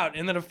is out.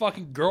 And then a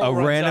fucking girl A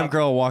runs random up.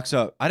 girl walks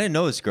up. I didn't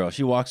know this girl.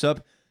 She walks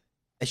up.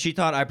 And she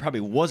thought I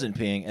probably wasn't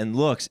peeing and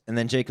looks. And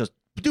then Jake goes,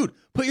 dude,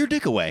 put your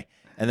dick away.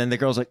 And then the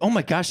girl's like, oh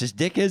my gosh, his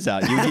dick is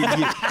out.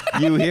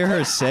 You hear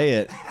her say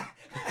it.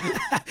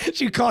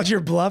 She called your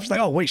bluff. She's like,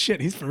 oh wait,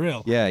 shit, he's for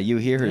real. Yeah, you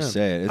hear her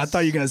say it. I thought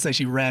you were gonna say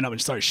she ran up and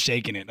started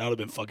shaking it. That would have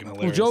been fucking Well,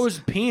 hilarious. Joe was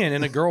peeing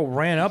and a girl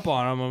ran up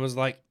on him and was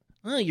like,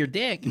 oh, your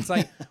dick. It's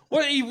like,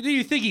 what do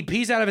you think he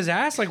pees out of his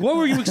ass? Like, what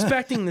were you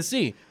expecting to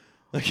see?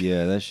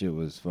 Yeah, that shit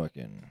was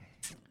fucking.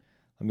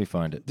 Let me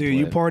find it. Dude, Play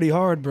you it. party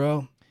hard,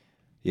 bro.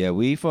 Yeah,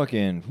 we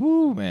fucking.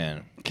 Whoo,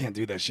 man. Can't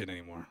do that shit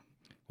anymore.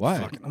 Why?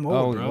 Fucking- I'm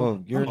old, bro.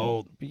 Well, you're I'm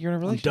old. You're in a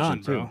I'm relationship done,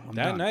 too. bro. I'm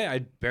That done. night, I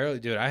barely,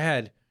 dude, I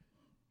had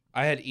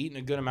eaten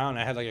a good amount and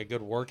I had like a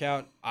good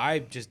workout. I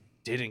just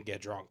didn't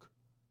get drunk.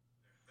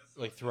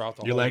 Like throughout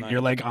the You're whole like night. you're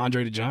like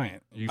Andre the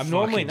Giant. You I'm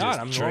normally fucking not. just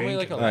I'm normally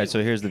drink like a All right,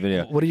 so here's the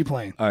video. What are you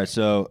playing? All right,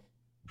 so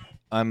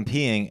I'm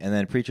peeing, and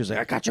then Preacher's like,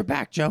 I got your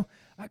back, Joe.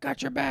 I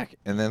got your back.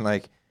 And then,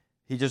 like,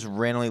 he just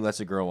randomly lets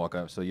a girl walk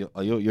up. So you'll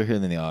hear it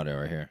in the audio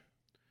right here.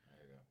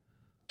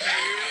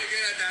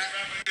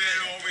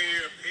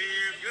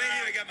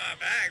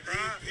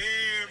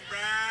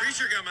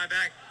 Preacher got my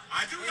back.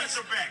 I do got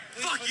your back.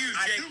 Fuck you, Jake.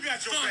 I do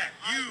got your back.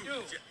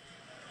 You.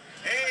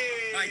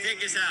 Hey. My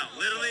dick is out.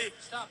 Literally.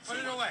 Stop. Put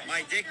it away.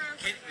 My dick.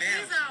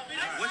 Man.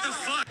 What the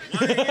fuck?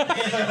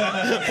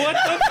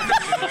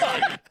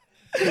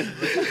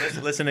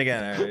 Listen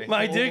again. All right,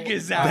 My dick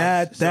is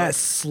out. That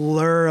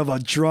slur of a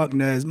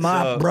drunkenness,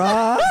 my So-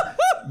 bruh.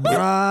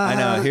 I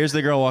know. Here's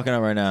the girl walking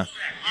up right now.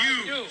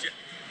 You.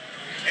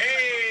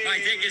 Hey. My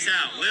dick is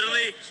out.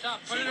 Literally.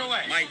 Stop. Put it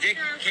away. My dick.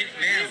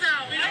 Man.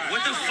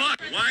 What the fuck?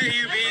 Why are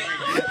you being?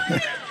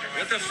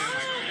 What the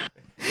fuck?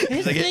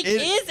 His dick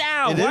is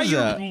out. it Why is you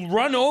out.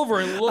 run over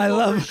and look I over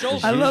love his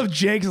shoulder? I love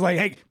Jake's like,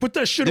 hey, put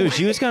that shit Dude, away.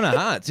 she was kind of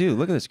hot too.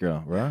 Look at this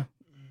girl, bro.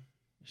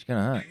 She's kind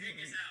of hot.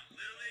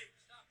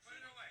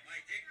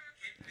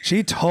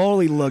 She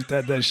totally looked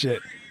at that shit.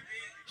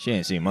 She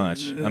ain't seen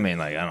much. I mean,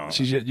 like, I don't know.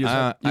 She just you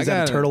I had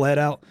got a turtle head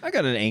out. I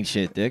got an ain't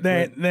shit dick.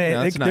 They, but, you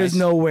know, it's there's nice.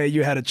 no way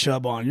you had a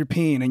chub on. You're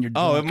peeing and you're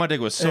Oh, drunk. my dick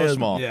was so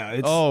small. Yeah,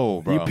 it's,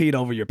 oh, bro. you peed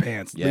over your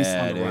pants. At least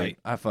Yeah, on the dude. right.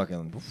 I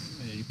fucking.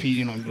 Yeah, you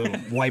peed, a little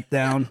wipe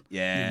down.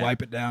 Yeah. You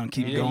wipe it down.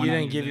 Keep You, going. you on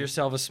didn't give your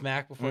yourself a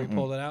smack before you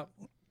pulled it out?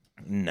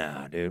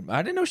 Nah, dude.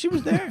 I didn't know she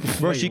was there.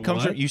 Bro, Wait, she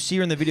comes. what? You see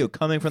her in the video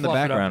coming from the Fluff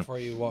it up background. before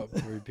you walk,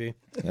 before you pee.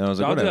 And I was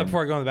So like, I'll do that whatever.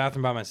 before I go in the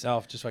bathroom by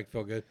myself, just so I can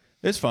feel good.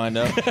 It's fine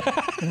though.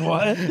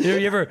 What?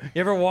 You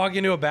ever walk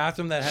into a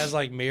bathroom that has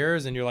like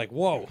mirrors and you're like,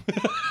 whoa.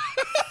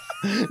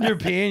 You're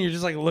peeing, you're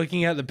just like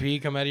looking at the pee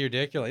come out of your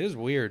dick. You're like, this is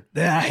weird.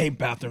 Yeah, I hate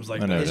bathrooms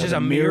like I know, that. It's Yeah, just a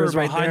The mirror mirrors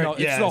right behind there.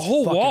 the, Yeah, it's the it's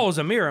whole fucking- wall is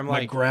a mirror. I'm My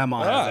like, grandma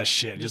has ah, that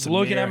shit. Just a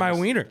looking mirror, at my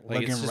just wiener. Like,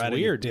 looking it's just right at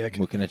your weird. dick.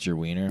 Looking at your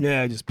wiener.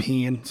 Yeah, just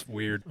peeing. It's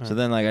weird. So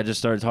then, like, I just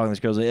started talking to this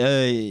girl. I was like,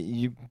 hey,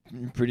 you're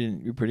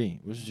pretty.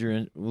 What's your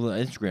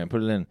Instagram?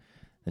 Put it in.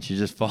 And she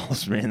just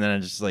follows me. And then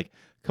I'm just like,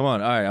 come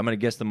on. All right, I'm going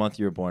to guess the month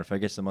you were born. If I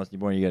guess the month you're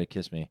born, you got to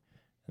kiss me.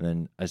 And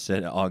then I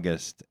said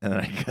August. And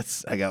then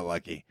I got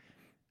lucky.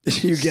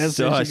 You guessed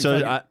So, it.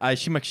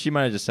 she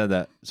might have just said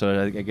that.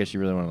 So I guess she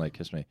really wanted to, like,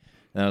 kiss me.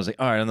 And I was like,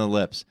 all right, on the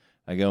lips.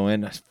 I go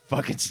in, I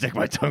fucking stick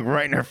my tongue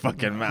right in her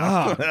fucking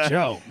mouth. Oh,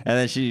 Joe. And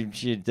then she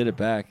did it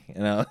back.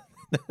 And I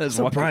was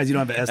walking- Surprised you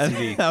don't have an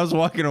STD. I was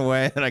walking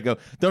away, and I go,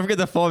 "Don't forget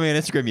to follow me on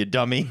Instagram, you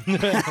dummy."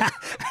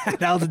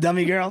 That was a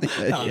dummy girl?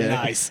 Oh, Yeah.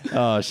 nice.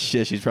 Oh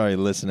shit, she's probably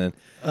listening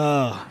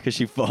Oh, because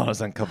she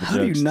follows on a couple how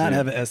do jokes. you not too.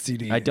 have an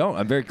STD? I don't.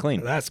 I'm very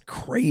clean. That's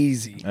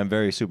crazy. I'm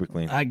very super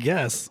clean. I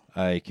guess.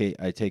 I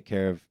take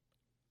care of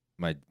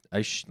my.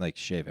 I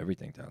shave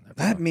everything down there.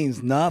 That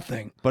means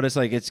nothing. But it's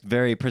like it's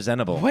very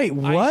presentable. Wait, I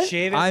what?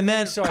 shave I everything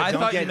meant. so I don't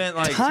thought get you meant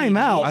like. Time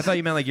out. I thought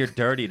you meant like you're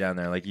dirty down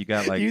there. Like you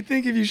got like. You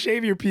think if you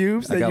shave your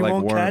pubes I that got you like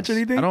won't worms. catch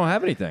anything? I don't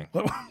have anything.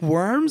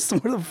 Worms?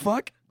 What the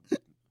fuck?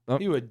 Oh.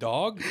 You a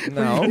dog?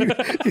 No.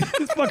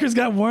 This fucker's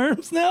got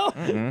worms now.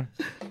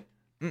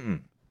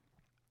 Mm-mm.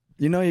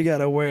 You know you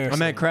gotta wear. I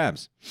meant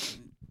crabs.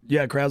 You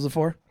had crabs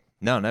before?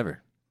 No,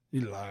 never.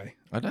 You lie.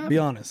 I don't. Be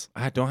honest.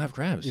 I don't have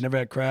crabs. You never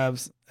had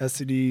crabs,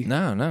 STD,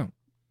 No.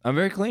 I'm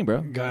very clean,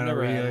 bro. never had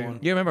gonorrhea. one.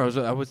 You remember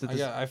I was at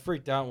this. I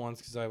freaked out once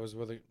because I was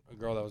with a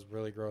girl that was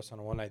really gross on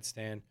a one night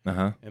stand,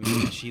 Uh-huh. and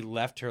she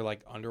left her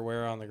like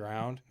underwear on the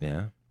ground,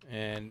 Yeah.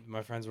 and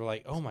my friends were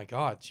like, "Oh my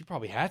god, she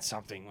probably had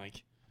something."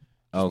 Like,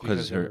 Oh,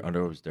 because because her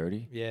underwear was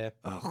dirty? yeah,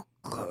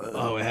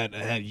 Oh, it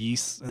had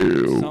yeast.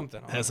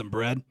 something, on Had it. some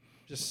bread.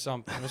 Just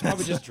something. It was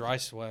probably just dry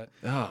sweat.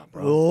 Oh,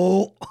 bro.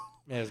 Oh.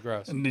 Yeah, it was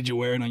gross. And did you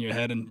wear it on your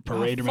head and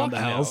parade Oh, around the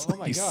fuck no. house? Oh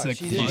my You god, sick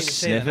she didn't even fuck.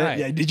 say Sniff the it? night.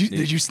 Yeah,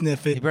 did you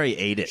sniff He it? probably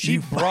ate it. She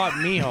brought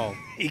me home.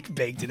 He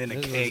baked it in a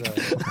This cake.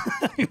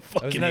 was, You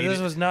fucking ate this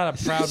it. was not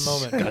a proud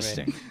moment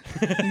Disgusting.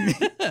 for me.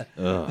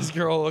 Ugh. This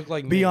girl looked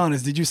like me. Be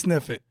honest, did you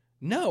sniff it?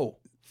 No.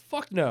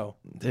 Fuck no.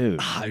 Dude.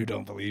 I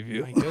don't believe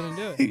you. I couldn't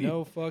do it.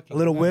 No fucking A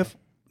little way. whiff,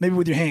 maybe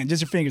with your hand,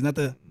 just your fingers, not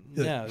the.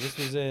 No, this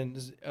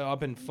was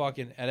up in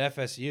fucking at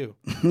FSU.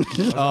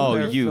 Oh,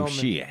 there you. filming-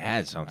 She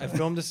had I something.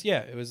 filmed this. Yeah,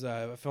 it was.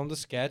 I filmed a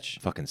sketch.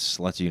 Fucking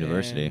sluts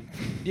university. and-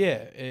 yeah,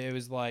 it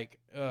was like.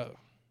 I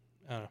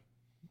don't know.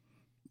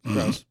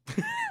 Gross. I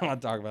don't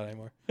want to talk about it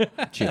anymore.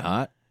 She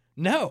hot?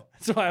 No,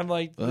 that's why I'm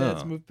like,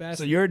 let's Oh. move past.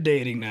 So it. you're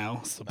dating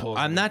now, supposedly.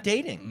 I'm not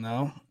dating.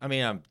 No, I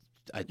mean,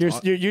 I you're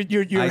talk-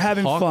 you're I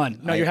having talk- fun.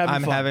 No, you're having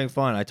I'm fun. having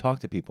fun. I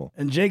talk to people.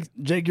 And Jake,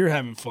 you're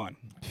having fun.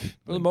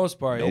 For the most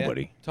part,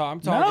 Nobody. Yeah. I'm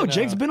talking. No,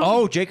 Jake's been on.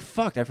 Oh, Jake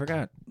fucked. I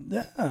forgot.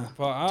 Yeah.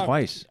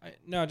 Twice.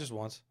 No, just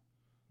once.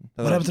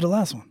 What happened to the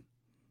last one?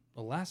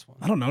 The last one.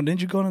 I don't know.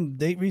 Didn't you go on a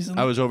date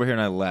recently? I was over here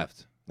and I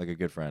left like a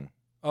good friend.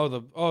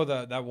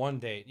 That one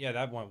date. Yeah,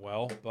 that went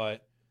well,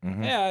 but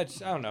Mhm. yeah,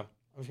 I don't know.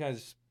 I'm kind of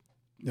just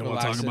You don't want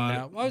to talk relaxing about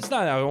now. it. Well, it's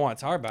not that I don't want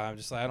to talk about it. I'm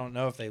just like I don't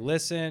know if they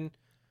listen.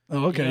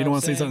 Oh, okay. You know You don't what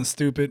want to say I'm saying? something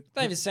stupid.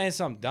 I'm not even saying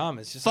something dumb.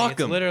 It's just Fuck like,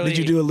 it's 'em. literally. Did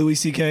you do a Louis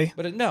C.K.?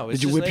 But no,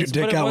 it's Did you just, whip your it's-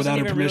 dick but it out wasn't without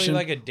her even permission?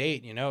 Really like a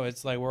date, you know.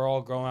 It's like we're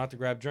all going out to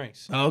grab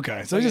drinks. Oh,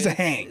 okay. So it's just a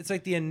hang. It's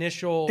like the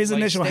initial. His like,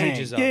 initial hang.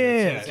 stages Yeah, of it. yeah,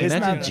 So yeah. it's It's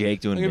Imagine not-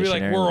 Jake doing I'm gonna be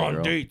like, missionary we're with a on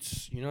girl.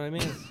 dates. You know what I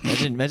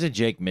mean? Imagine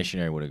Jake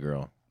missionary with a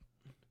girl.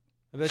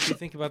 I bet you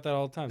think about that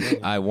all the time. Don't you?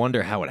 I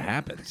wonder how it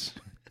happens.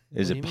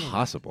 Is What it do you mean?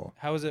 possible?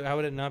 How is it? How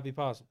would it not be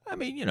possible? I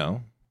mean, you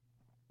know,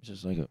 it's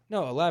just like a.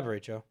 No,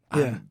 elaborate, Joe.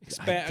 Yeah.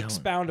 I don't.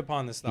 Expound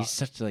upon this thought. He's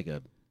such like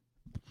a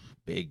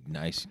big,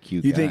 nice,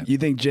 cute You guy.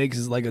 think Jake's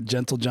is like a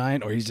gentle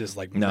giant, or he's just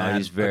like No, mad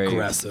he's very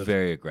aggressive?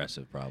 very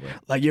aggressive, probably.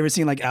 Like you ever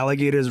seen like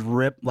alligators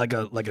rip like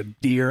a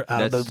deer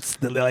out of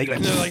the like They're,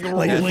 like, like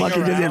rolling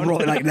fucking just around.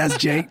 rolling, like that's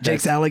Jake.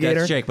 Jake's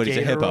alligator. That's Jake, but he's a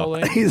Gator hippo.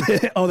 rolling.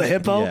 Oh, the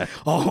hippo. Yeah.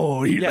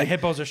 Oh, you Yeah, like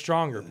hippos are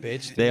stronger,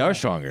 bitch. They are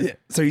stronger. yeah.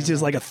 So he's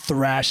just like a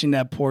thrashing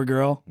that poor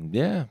girl.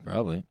 Yeah,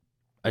 probably.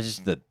 I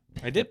just that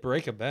I did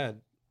break a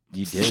bed.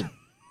 you did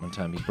one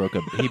time. He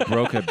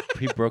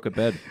broke a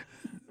bed.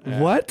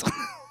 What?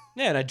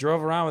 Yeah, and I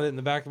drove around with it in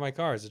the back of my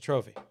car as a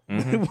trophy.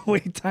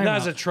 Wait, time Not out.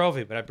 as a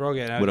trophy, but I broke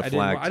it. And With a I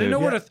flag, didn't, I didn't too. know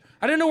where to.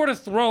 I didn't know where to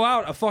throw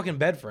out a fucking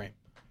bed frame.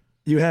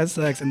 You had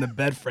sex and the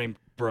bed frame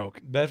broke.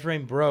 Bed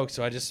frame broke,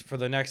 so I just for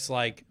the next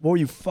like What were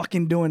you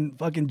fucking doing?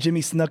 Fucking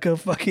Jimmy Snuka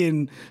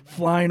fucking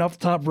flying off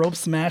the top rope,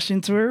 smash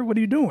into her? What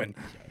are you doing?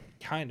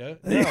 kinda.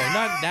 No,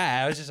 not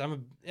that. I was just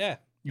yeah.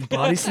 You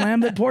body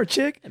slammed that poor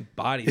chick?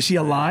 Body. Is she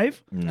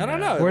alive? I don't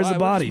know. Where's the We're just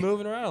body?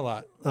 moving around a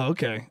lot. Oh,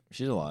 okay.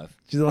 She's alive.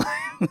 She's alive.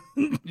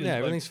 Yeah,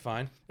 everything's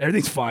fine.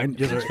 Everything's fine.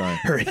 Just her, fine.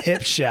 her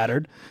hip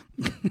shattered.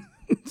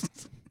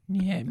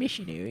 Yeah,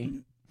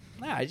 missionary.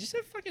 Nah, I just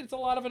said fucking. It's a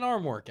lot of an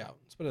arm workout.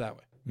 Let's put it that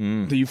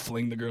way. Do you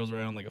fling the girls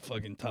around like a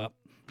fucking top?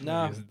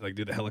 No. Like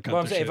do the helicopter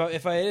Well, I'm saying shit?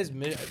 if I is,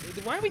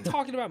 why are we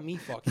talking about me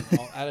fucking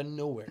out of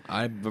nowhere?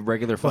 I'm a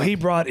regular fuck. Well, he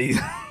brought.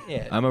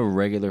 Yeah. I'm a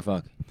regular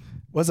fuck.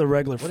 What's a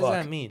regular What fuck?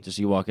 does that mean? Just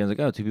you walk in, it's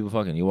like, oh, two people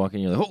fucking. You walk in,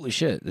 you're like, holy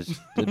shit, this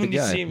the big You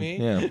guy. see me?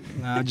 Yeah.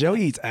 Nah, Joe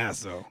eats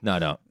ass though. No,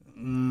 no.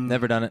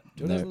 Never done it.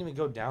 Joe Never. doesn't even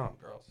go down on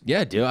girls.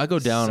 Yeah, dude, I go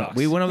down. Sucks.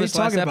 We went over What this are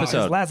you last talking about? His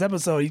episode. last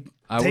episode, he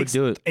I would takes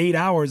do it. 8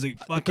 hours to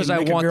fucking Because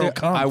make I want a girl the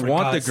come. I for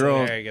want the God's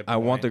girl. Very good I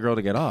want point. the girl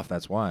to get off.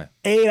 That's why. sake.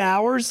 8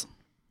 hours?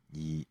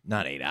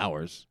 Not 8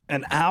 hours.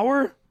 An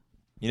hour?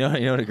 You know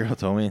what a girl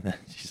told me?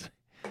 She's like,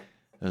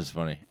 that was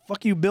funny.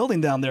 Fuck you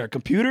building down there? A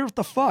computer? What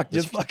the fuck?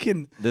 Just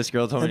fucking. This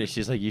girl told me,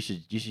 she's like, you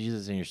should use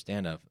this in your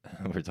stand up.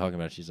 We were talking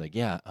about it. She's like,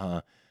 yeah,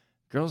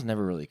 girls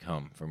never really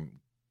come from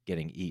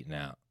getting eaten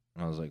out.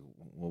 And I was like,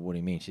 well, what do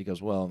you mean? She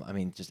goes, well, I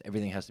mean, just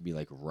everything has to be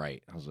like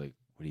right. I was like,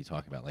 what are you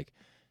talking about? Like,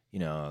 you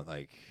know,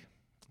 like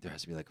there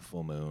has to be like a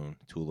full moon.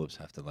 Tulips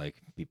have to like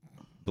be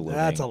blooming.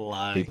 That's a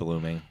lie. Be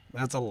blooming.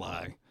 That's a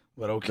lie.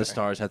 But okay. The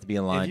stars have to be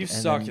aligned. If you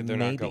and suck, then they're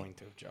not maybe- going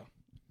to, Joe.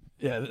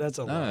 Yeah, that's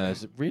a lie. No,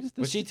 read this.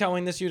 Was she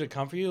telling you to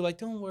come for you? Like,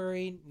 don't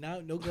worry,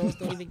 no girls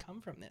don't even come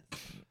from this.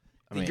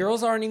 I The mean,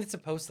 girls aren't even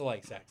supposed to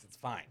like sex. It's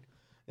fine.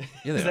 Yeah,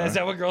 Is they that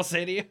are. what girls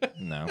say to you?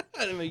 No.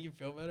 to make you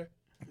feel better?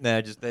 Nah,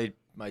 just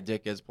my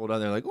dick gets pulled out.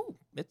 They're like, ooh,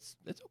 it's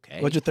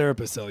okay. What'd your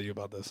therapist tell you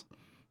about this?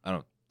 I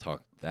don't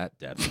talk that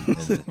depth.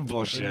 into-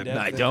 Bullshit. In-depth.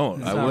 No, I don't.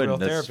 It's I not a real wouldn't.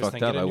 That's therapist, fucked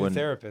then up. get a I new wouldn't.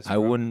 therapist, I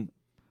bro. wouldn't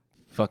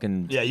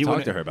fucking you talk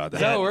wouldn't- to her about Is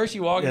that that. worse?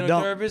 You walk Yeah, into a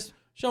don't- therapist,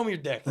 show me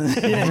your dick.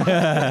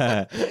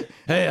 Hey,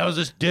 how's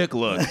this dick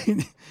look?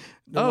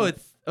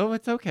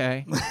 it's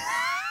okay.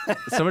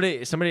 somebody,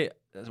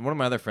 one of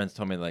my other friends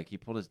told me like he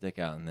pulled his dick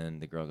out and then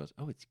the girl goes,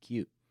 "Oh, it's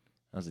cute."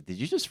 I was like, "Did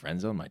you just friend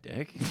zone my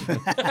dick?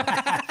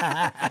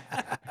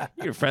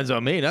 You're friend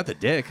zone me, not the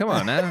dick. Come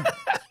on now."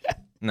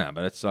 Nah,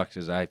 but it sucks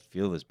because I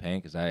feel this pain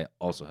because I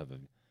also have a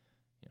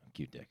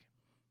cute dick.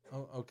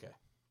 Oh, okay.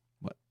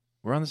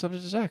 We're on the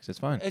subject of sex. It's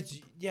fine.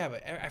 Yeah,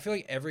 but I feel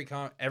like every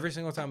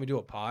single time we do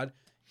a pod,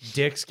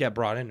 dicks get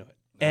brought into it.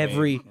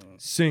 Every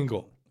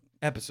single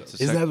episode.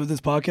 Isn't that what this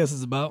podcast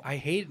is about? I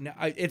hate it.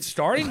 It's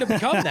starting to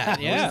become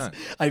that. Yeah.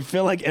 I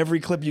feel like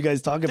every clip you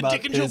guys talk about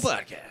Dick and Joe is,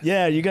 podcast.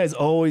 yeah, you guys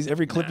always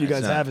every clip you it's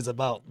guys not. have is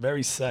about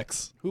very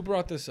sex. Who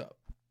brought this up?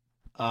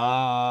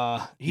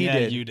 He Yeah,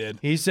 you did.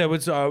 He said,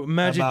 "What's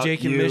Magic About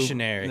Jake and you.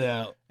 Missionary?"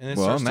 Yeah. And then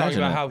Well, starts talking imagine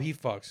about it. how he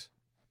fucks.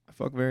 I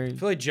fuck very. I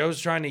feel like Joe's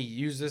trying to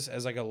use this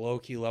as like a low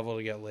key level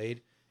to get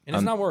laid, and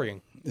it's not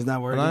working. Is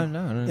that working?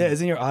 No. Yeah,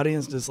 isn't your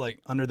audience just like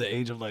under the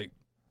age of like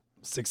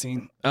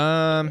 16?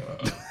 I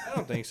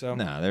don't think so.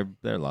 No,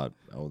 they're a lot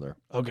older.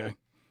 Okay.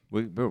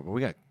 We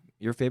got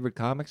your favorite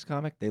comic.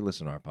 They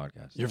listen to our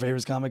podcast. Your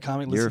favorite comic?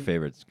 Your Listen.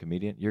 favorite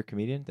comedian. Your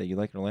comedian that you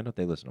like in Orlando.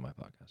 They listen to my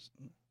podcast.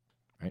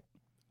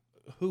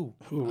 Who?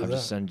 Who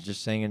was I'm that?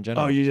 just saying in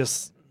general. Oh, you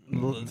just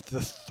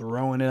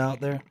throwing it out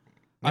there?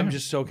 I'm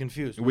just so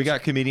confused. we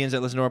got comedians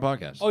that listen to our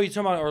podcast. Oh, you're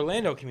talking about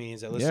Orlando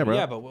comedians that listen. Yeah, bro.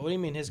 Yeah, but what do you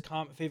mean his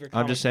favorite? I'm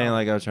comic just saying,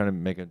 comic? like I was trying to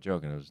make a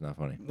joke and it was not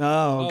funny.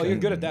 Oh, okay. Oh, you're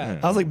good at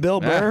that. I was like, Bill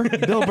Burr?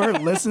 Bill Burr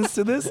listens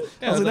to this?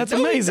 I was like, that's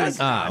amazing.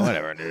 Ah,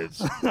 whatever, dudes.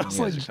 I was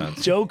like,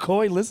 Joe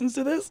Coy listens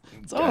to this?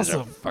 It's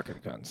awesome. Fucking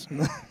cunts.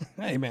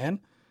 Hey, man.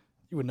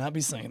 You would not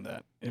be saying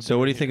that. So,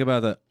 what do you think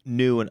about the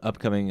new and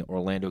upcoming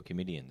Orlando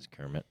comedians,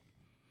 Kermit?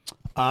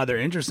 They're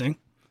interesting.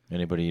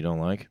 Anybody you don't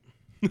like?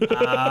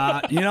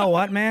 You know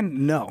what,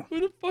 man? No. Who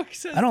the fuck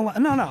said I don't like.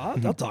 No,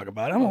 I'll talk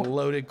about it. a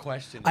loaded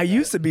question? I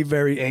used to be a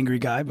very angry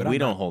guy, but We I'm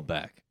don't not. hold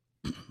back.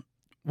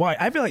 Why?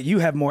 I feel like you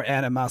have more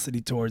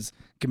animosity towards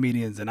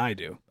comedians than I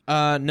do.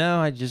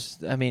 No,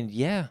 I mean,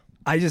 yeah.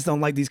 I just don't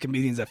like these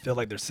comedians that feel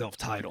like they're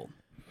self-titled.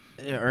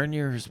 Earn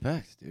your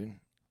respect, dude.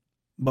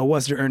 But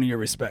what's your earning your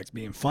respect?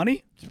 Being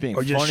funny? Just being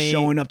Or just funny,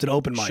 showing up to the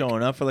open mic?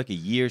 showing up for like a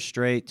year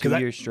straight, 2 'Cause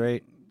years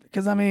straight.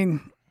 Because, I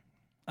mean,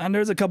 and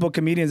there's a couple of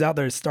comedians out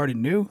there that started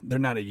new. They're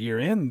not a year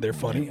in. They're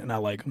funny, and I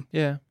like them.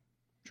 Yeah,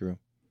 true.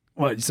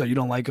 What? So you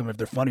don't like them if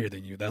they're funnier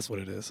than you? That's what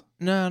it is.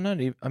 No,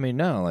 not even. I mean,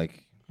 no,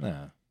 like,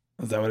 nah.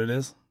 Is that what it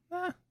is?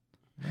 Nah.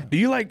 Do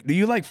you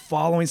like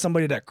following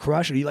somebody that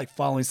crushed, or do you like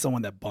following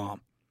someone that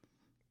bombed?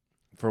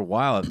 For a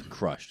while, I've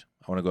crushed.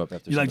 I want to go up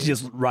after. You like to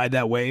somebody. just ride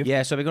that wave?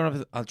 Yeah, so I've been going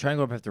up. I'll try and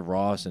go up after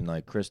Ross and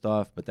like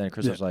Christoph, but then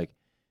Christoph's like,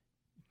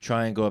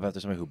 try and go up after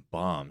somebody who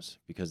bombs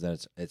because then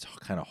it's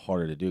kind of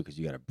harder to do because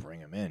you got to bring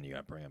him in, you got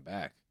to bring him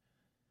back.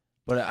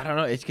 But I don't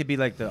know. It could be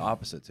like the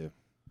opposite too.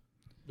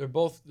 They're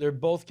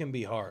both can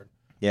be hard.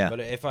 Yeah,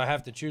 But if I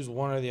have to choose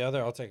one or the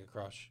other, I'll take a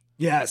crush.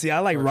 Yeah, see, I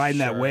like For riding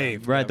that sure.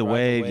 wave. Ride the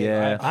wave,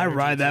 yeah. have I energy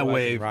ride that too, I can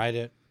wave. Ride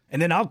it.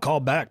 And then I'll call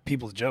back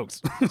people's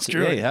jokes.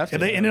 Screw Yeah, it. you have to,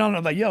 If they yeah. ended on,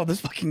 I'm like, yo,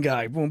 this fucking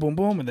guy, boom, boom,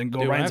 boom, and then go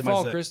Dude, right when I into my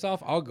follow set.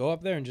 Christoph, I'll go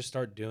up there and just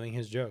start doing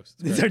his jokes.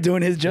 It's They great. start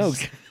doing his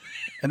jokes.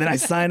 And then I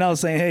sign out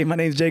saying, hey, my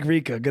name's Jake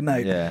Rika. Good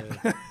night. yeah,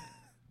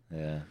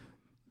 yeah.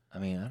 I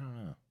mean, I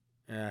don't know.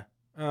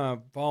 Yeah.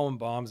 Following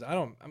bombs.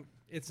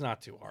 It's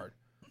not too hard.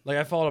 Like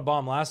I followed a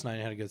bomb last night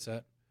and had a good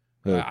set.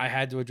 Who? I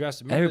had to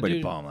address it. Remember the Everybody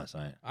dude- bombed last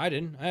night. I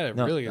didn't. I had a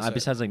No, really good set.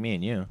 besides like me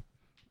and you.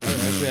 I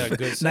actually had a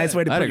good set. Nice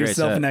way to I had put a great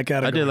yourself set. in that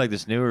category. I did like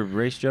this newer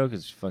race joke.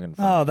 It's fucking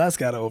fun. Oh, that's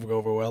got to go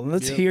over well.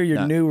 Let's Yep. hear your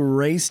Nah. new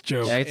race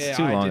joke. Yeah, it's Yeah,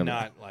 too I long. did of-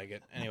 not like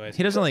it. Anyways.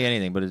 He doesn't like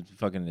anything, but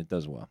it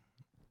does well.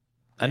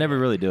 I never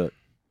really do it.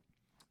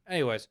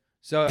 Anyways,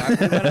 so I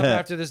went up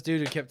after this dude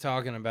who kept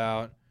talking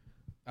about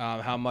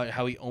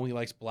how he only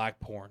likes black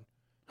porn.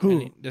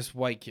 Who? And this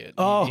white kid.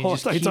 Oh, He I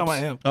just thought you were talking about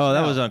keeps- him. Oh,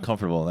 that No. was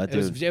uncomfortable. That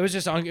dude. It was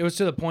just it was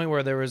to the point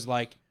where there was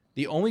like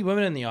the only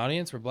women in the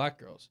audience were black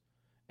girls,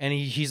 and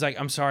he's like,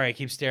 "I'm sorry, I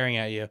keep staring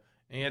at you."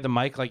 And he had the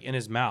mic like in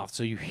his mouth,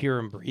 so you hear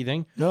him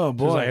breathing. Oh, So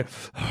boy.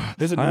 it's like,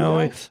 There's a new I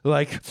only guy?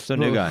 like So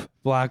new guy.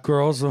 black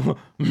girls.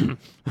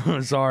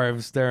 Sorry,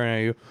 I'm staring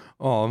at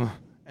you.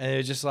 And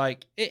it's just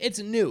like it's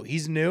new.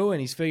 He's new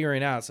and he's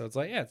figuring it out. So it's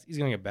like, yeah, he's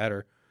gonna get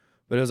better.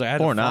 But it was like I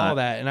had Or to follow not.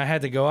 that, and I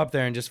had to go up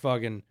there and just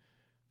fucking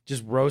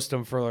just roast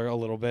him for like a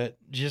little bit,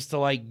 just to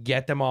like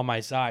get them on my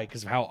side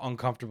because of how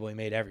uncomfortable he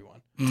made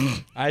everyone.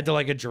 I had to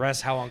like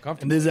address how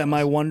uncomfortable. And this is at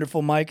my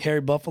wonderful mic,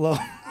 Harry Buffalo.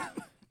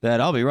 That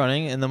I'll be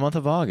running in the month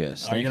of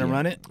August. Are you Thank going to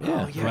run it?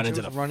 Yeah. Oh, yeah, Run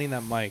into Joe's the running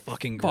that mic.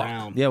 fucking Fuck.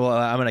 ground. Yeah, well,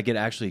 I'm gonna get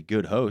actually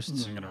good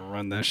hosts. I'm going to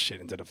run that shit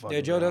into the fucking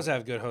Yeah, Joe ground. does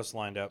have good hosts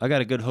lined up. I got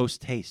a good host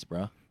taste,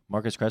 bro.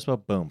 Marcus Crespo,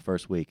 boom,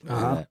 first week. Look at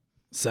Uh-huh. that.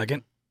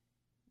 Second.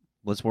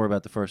 Let's worry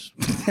about the first.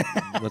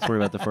 Let's worry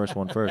about the first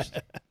one first.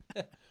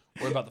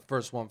 Worry about the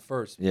first one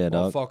first. Yeah,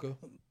 dog. Motherfucker.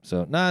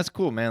 So, nah, it's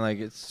cool, man. Like,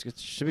 it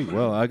should be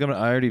well. I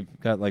already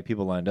got like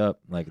people lined up.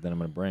 Like, that I'm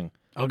gonna bring.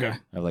 Okay. I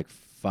have like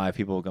 5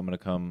 people. I'm gonna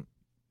come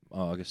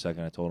August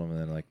 2nd. I told them,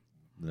 and then like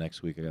the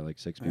next week I got like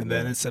 6 people. And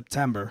then in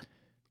September,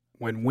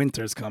 when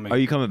winter's coming. Are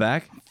you coming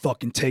back?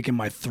 fucking taking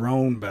my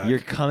throne back? You're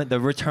coming. The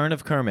return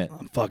of Kermit.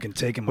 I'm fucking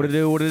taking What my to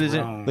do? What is it?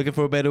 throne. Looking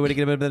for a better way to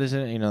get a better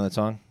medicine. You know that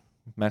song,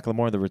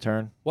 Macklemore, The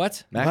Return.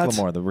 What?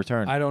 Macklemore, The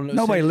Return. I don't know.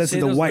 Nobody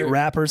listens to those white lyrics.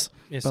 rappers.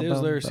 Yeah, say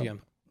those lyrics again.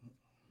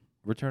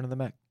 Return of the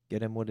Mac.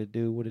 Get him what it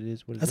do, what it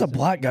is, what it That's a isn't.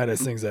 black guy that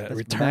sings that. That's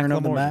Return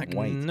of the Macklemore's Mac.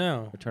 white.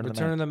 No. Return Return of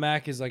the of the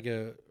Mac is like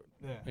a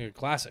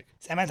classic.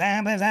 Till the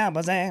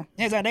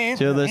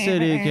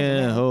city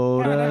can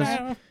hold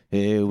us.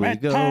 Here we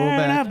go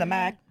back. the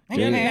Mac.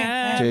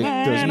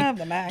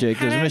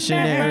 Jacob's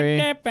missionary.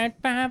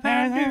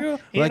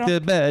 Like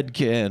the bed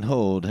can't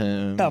hold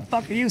him. The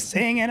fuck are you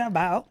singing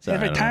about? Sorry, I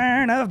The don't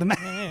return of the Mac.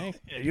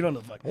 Yeah, you don't know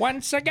the fuck.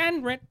 Once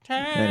again,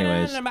 return.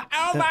 Anyways. Oh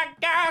my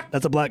God.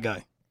 That's a black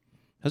guy.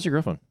 How's your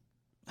girlfriend?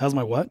 How's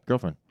my what?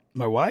 Girlfriend.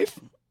 My wife?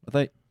 I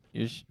thought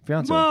your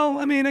fiance. Well,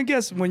 I mean, I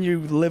guess when you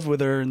live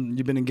with her and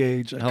you've been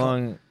engaged. How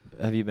long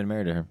have you been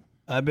married to her?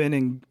 I've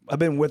been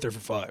with her for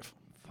 5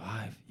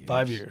 5 years.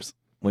 5 years.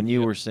 When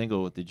you were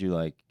single, did you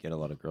like get a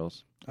lot of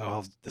girls?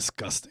 Oh,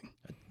 disgusting.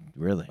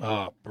 Really?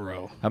 Oh,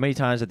 bro. How many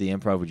times at the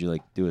Improv would you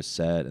like do a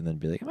set and then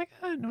be like, "Oh my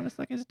God, notice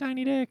like his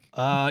tiny dick"?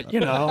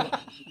 You know,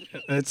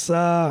 it's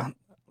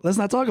let's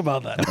not talk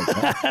about that.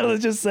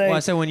 Let's just say Well, I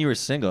said when you were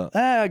single.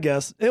 I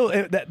guess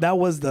that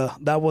was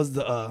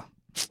the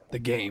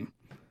game.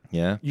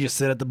 Yeah. You just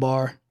sit at the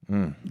bar,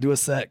 do a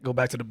set, go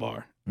back to the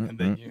bar, and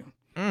then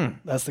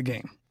that's the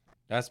game.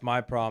 That's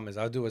my problem. Is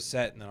I'll do a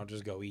set and then I'll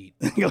just go eat.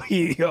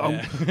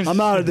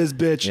 I'm out of this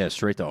bitch. Yeah,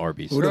 straight to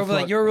Arby's. Who the Girl be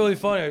like, fuck? "You're really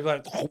funny." I'd be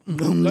like,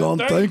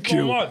 Thank so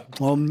you. much.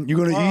 You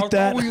gonna I'll eat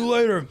that? call you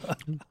later.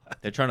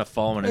 They're trying to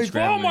follow him on Hey,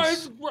 follow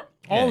Instagram. my.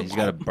 Yeah, he's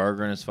got a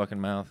burger in his fucking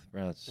mouth.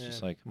 Bro, it's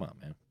just like, come on,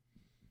 man.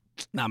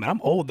 Nah, man,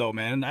 I'm old though,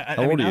 man.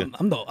 How old are you?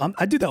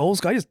 I do the old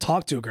school. I just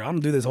talk to a girl. I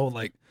don't do this whole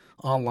like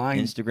online.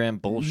 Instagram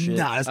bullshit.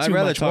 Nah, it's I'd too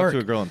rather much talk work. to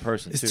a girl in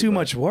person. It's too, too but-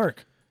 much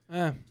work.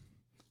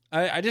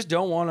 I just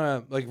don't want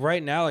to, like,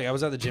 right now, like, I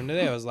was at the gym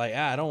today. I was like,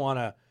 I don't want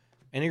to.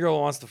 Any girl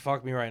who wants to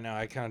fuck me right now,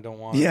 I kind of don't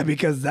want. Yeah,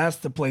 because that's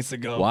the place to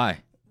go. Why?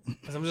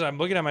 I'm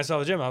looking at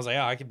myself at the gym. I was like,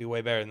 I could be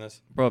way better than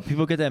this. Bro,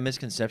 people get that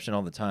misconception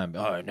all the time.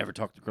 Oh, I never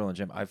talked to a girl in the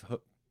gym.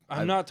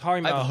 I'm not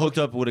talking about. I've hooked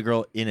up with a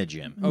girl in a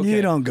gym. Okay.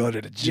 You don't go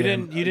to the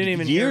gym. You didn't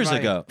even Years hear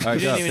ago. All right, you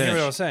didn't go, even hear what I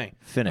finish. was saying.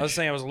 Finish. I was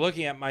saying I was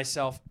looking at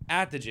myself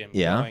at the gym.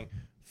 Yeah. Going,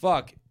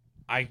 fuck,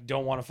 I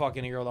don't want to fuck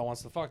any girl that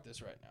wants to fuck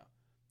this right now.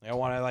 Like, I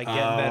want to like get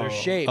in better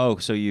shape. Oh,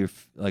 so you're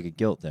like a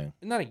guilt thing.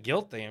 It's not a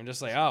guilt thing. I'm just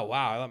like, oh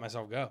wow, I let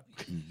myself go.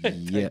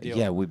 Yeah, deal.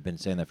 yeah, we've been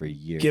saying that for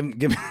years. Give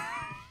him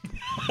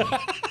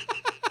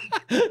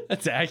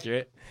That's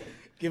accurate.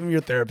 give him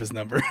your therapist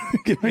number.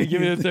 give me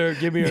Give me the third.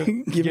 Give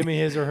me give me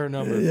his or her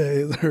number. Yeah,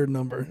 it's her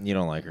number. You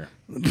don't like her.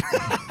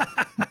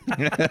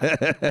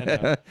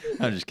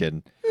 I'm just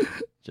kidding.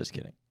 Just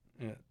kidding.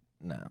 Yeah.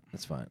 No,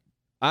 that's fine.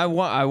 I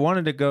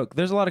wanted to go.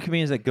 There's a lot of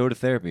comedians that go to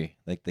therapy,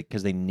 like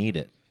because they need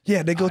it.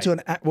 Yeah, they go to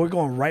an. We're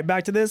going right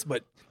back to this,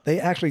 but they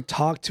actually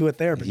talk to a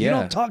therapist. You Yeah.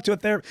 don't talk to a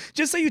therapist.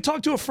 Just say you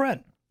talk to a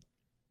friend.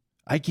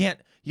 I can't.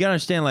 You gotta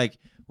understand, like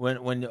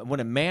when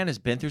a man has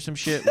been through some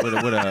shit with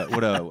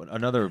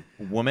another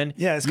woman.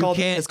 Yeah, it's you called-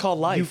 can't- it's called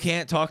life. You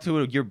can't talk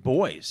to your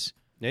boys.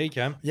 Yeah, you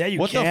can. Yeah, you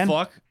What can. the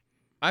fuck?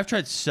 I've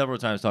tried several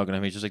times talking to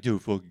him. He's just like,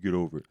 dude, fucking get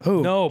over it.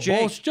 Who? No, Jake,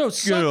 bullshit. Joe, get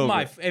suck over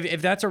my. it.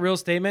 If that's a real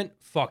statement,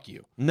 fuck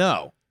you.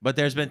 No, but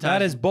there's been times.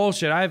 That is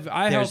bullshit. I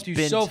There's helped you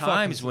been so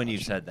times fucking when much. you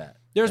said that.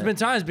 There's been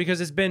times because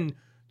it's been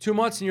 2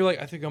 months and you're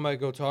like, I think I might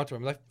go talk to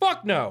him. I'm like,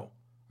 fuck no.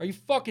 Are you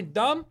fucking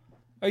dumb?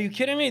 Are you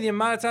kidding me? The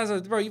amount of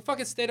times, bro, you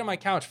fucking stayed on my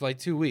couch for like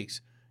 2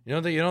 weeks. You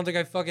don't think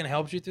I fucking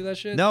helped you through that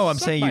shit? No, I'm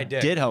Suck saying my you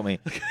dick. did help me,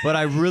 but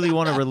I really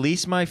want to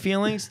release my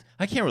feelings.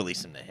 I can't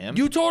release them to him.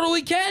 You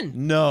totally can.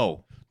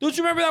 No. Don't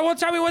you remember that one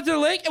time we went to the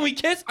lake and we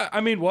kissed?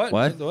 I mean, what?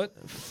 What? What?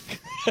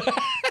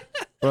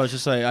 Bro, it's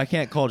just like I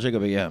can't call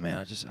Jacob. But yeah, man,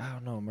 I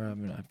don't know, bro. I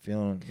mean, I'm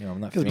feeling, I'm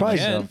not feeling probably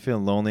myself. can. I'm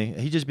feeling lonely.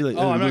 He'd just be like,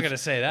 Oh, I'm not let's- gonna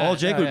say that. All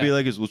Jake Oh, would be yeah.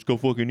 like is, let's go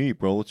fucking eat,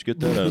 bro. Let's get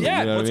that out. of Yeah,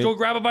 you know what let's I go mean?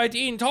 grab a bite to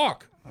eat and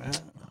talk.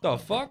 The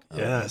fuck?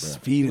 Yes,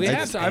 feed We into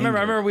have this to. I remember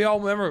anger. we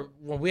all remember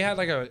when we had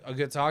like a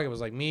good talk. It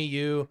was like me,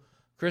 you,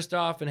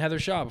 Christoph, and Heather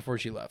Shaw before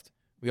she left.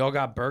 We all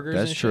got burgers.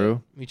 That's and true.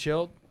 Shit. We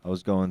chilled. I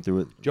was going through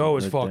it. Joe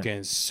was right there.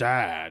 fucking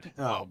sad.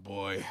 Oh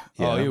boy.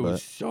 Oh, Yeah, he but-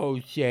 was so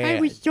sad.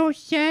 I was so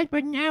sad,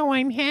 but now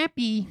I'm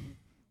happy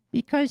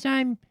because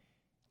I'm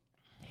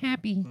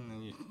happy.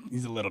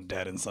 He's a little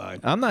dead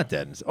inside. I'm not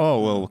dead. Oh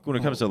well, when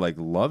it comes to like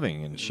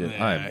loving and shit,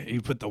 Yeah, you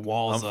put the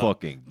walls I'm up.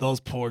 fucking Those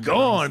poor girls.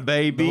 gone,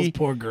 baby. Those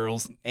poor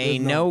girls.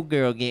 Ain't There's no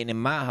girl getting in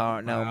my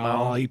heart no Oh,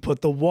 more. he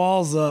put the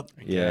walls up.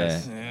 Yeah.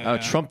 Yeah. I'll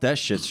trump that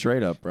shit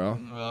straight up, bro.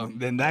 Well,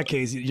 in that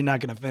case, you're not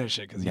gonna finish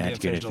it because you Not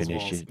didn't finish gonna those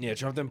finish walls. it. Yeah,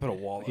 Trump didn't put a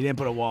wall up. He didn't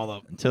put a wall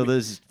up. Until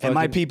this. And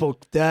my fucking- people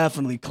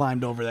definitely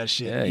climbed over that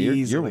shit Yeah, your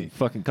easily.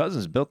 fucking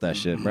cousins built that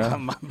shit, bro.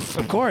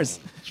 Of course.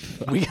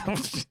 We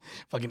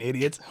fucking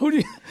idiots. Who do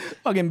you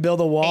fucking build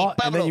a wall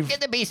and then you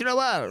the beast in the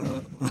wall.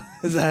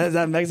 is that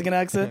a Mexican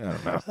accent? I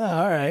don't know. Oh,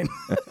 all right.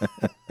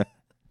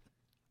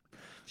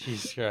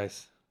 Jesus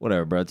Christ.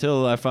 Whatever, bro.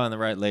 Till I find the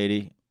right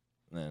lady,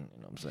 then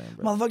you know what I'm saying,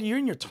 bro. Motherfucker, you're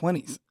in your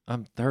 20s.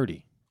 I'm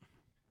 30.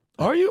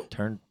 Are you?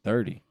 Turned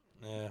 30.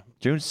 Yeah.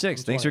 June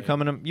 6th. Thanks for 28.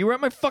 coming. You were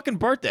at my fucking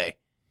birthday.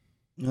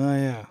 Oh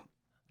yeah.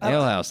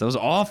 Ale House. That was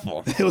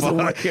awful. It was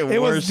Fucking it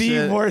was worst the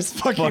shit. worst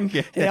fucking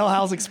Ale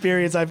House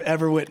experience I've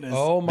ever witnessed.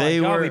 Oh my They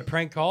god, were- we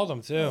prank called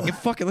him too. Yeah,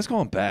 fuck it. Let's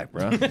call him back,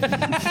 bro. Fuck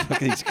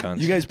these cunts.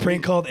 You guys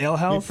prank called Ale We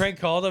House? prank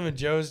called him, and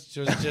Joe's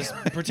was just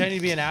pretending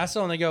to be an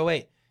asshole, and they go,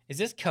 "Wait, is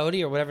this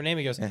Cody or whatever name?"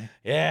 He goes,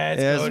 "Yeah,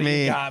 it's It's Cody.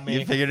 me. You got me."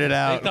 You figured it They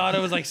out. thought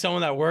it was like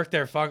someone that worked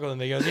there fucking with him.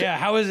 They goes, "Yeah,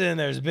 how is it in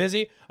there? Is it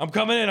busy? I'm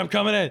coming in. I'm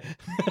coming in."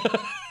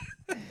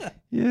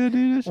 Yeah,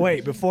 dude.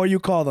 Wait, before you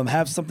call them,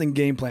 have something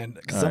game planned.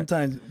 'Cause All right.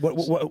 sometimes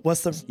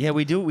what's the Yeah,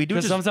 we do. We do.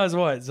 Because Just, sometimes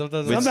what?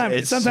 Sometimes It's- sometimes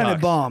it sometimes it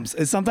sucks. bombs.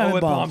 It's sometimes oh,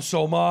 it bombs.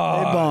 so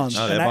much. It bombs.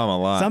 Oh, they And bomb a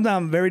lot. Sometimes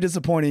I'm very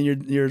disappointed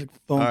in your phone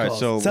All right, calls.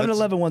 so let's-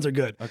 7-Eleven ones are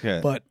good. okay.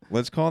 But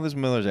let's call this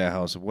Miller's Ale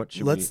House. What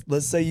should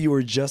let's say you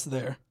were just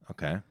there we?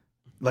 Okay.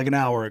 like an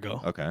hour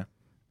ago, Okay.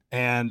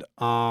 and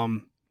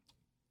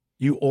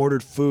you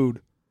ordered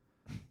food,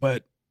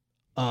 but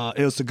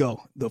it was to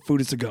go. The food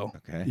is to go.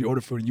 Okay. You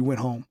ordered food. You went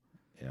home,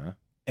 Yeah.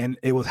 and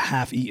it was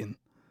half eaten.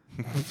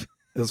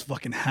 It was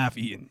fucking half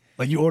eaten.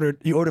 Like you ordered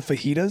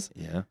fajitas,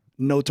 Yeah.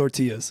 no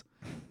tortillas.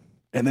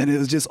 And then it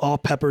was just all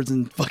peppers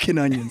and fucking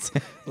onions.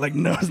 Like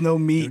there was no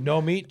meat.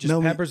 No meat, just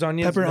No meat. peppers,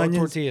 onions, Pepper, no onions,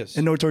 tortillas.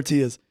 And no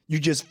tortillas. You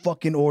just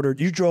fucking ordered.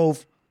 You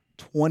drove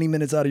 20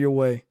 minutes out of your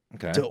way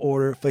Okay. to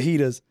order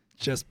fajitas,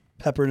 just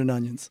pepper and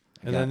onions.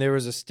 And then there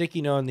was a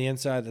sticky note on the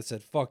inside that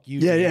said "fuck you."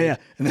 Yeah, yeah, David." yeah.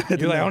 And then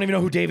You're like, I don't even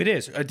know who David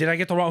is. Did I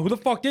get the wrong? Who the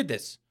fuck did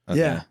this? Okay.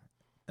 Yeah.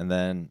 And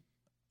then,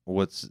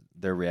 what's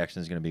their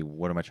reaction is going to be?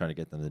 What am I trying to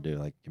get them to do?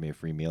 Like, give me a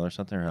free meal or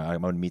something? Or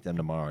I'm going to meet them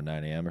tomorrow at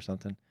 9 a.m. or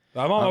something.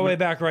 I'm on my way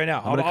back right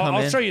now. gonna come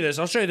I'll in. show you this.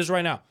 I'll show you this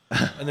right now,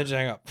 and then just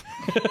hang up.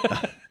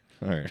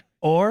 All right.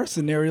 Or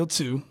scenario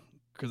 2,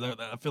 because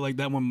I feel like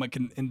that one might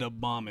can end up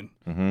bombing.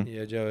 Mm-hmm.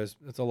 Yeah, Joe,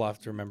 it's a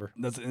lot to remember.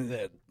 That's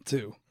that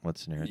too.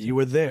 What's scenario? You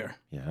were there,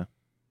 Yeah.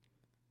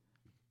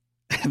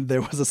 and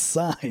there was a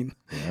sign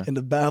Yeah. in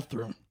the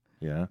bathroom.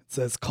 Yeah. It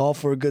says call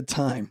for a good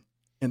time.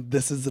 And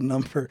this is the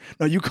number.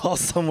 No, you call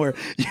somewhere.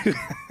 You,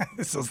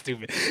 it's so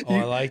stupid. Oh,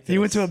 you, I like You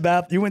went this. to a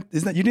bath. You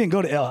didn't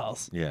go to Ale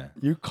House. Yeah.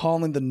 You're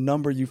calling the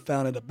number you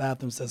found in the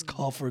bathroom says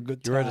call for a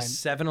good time. You're at a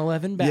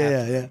 7-Eleven bath.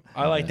 Yeah, yeah.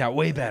 I like that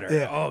way better.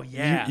 Yeah. Oh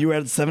yeah. You were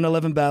at a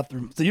 7-Eleven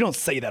bathroom. So you don't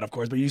say that, of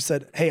course, but you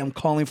said, hey, I'm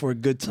calling for a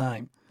good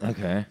time.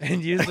 Okay.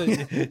 and you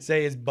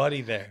say his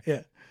buddy there.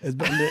 Yeah. They're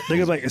going to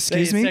be like,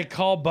 excuse Say, me? Say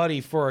call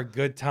Buddy for a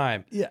good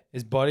time. Yeah.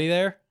 Is Buddy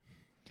there?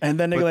 And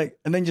then they're like,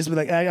 and then just be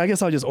like, I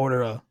guess I'll just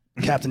order a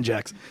Captain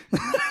Jack's.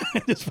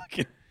 Just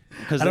fucking,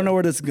 I don't know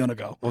where this is going to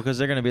go. Well, because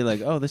they're going to be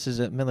like, oh, this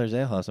is at Miller's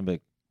Ale House. I'm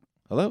like,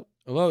 hello?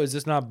 Hello, is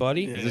this not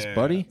Buddy? Is this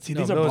Buddy? See,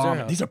 No, these are Miller's Ale bombing.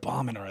 House. These are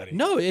bombing already.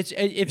 No, it's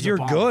if are you're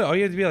bomb. good, all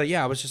you have to be like,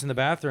 yeah, I was just in the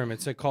bathroom.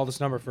 It said call this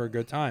number for a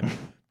good time.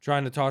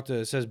 Trying to talk to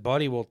it says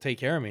Buddy will take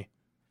care of me.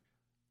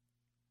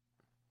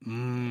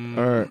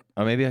 Or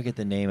maybe I'll get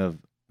the name of,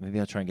 maybe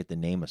I'll try and get the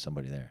name of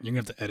somebody there. You're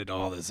going to have to edit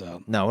all this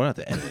out. No, we don't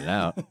have to edit it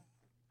out.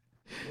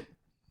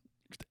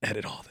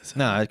 Edit all this out.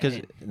 No, because,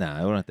 no, I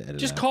don't have to edit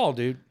Just it out. call,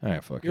 dude. All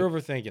right, fuck You're it.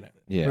 overthinking it.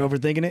 Yeah. We're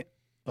overthinking it?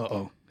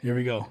 Uh-oh. Here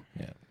we go.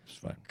 Yeah, it's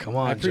fine. Come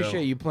on, I appreciate Joe.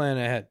 you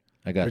planning ahead.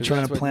 I got We're you.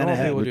 trying to That's what plan normal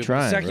ahead. people We're do.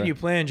 trying, The second bro. you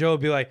plan, Joe will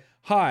be like,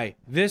 "Hi,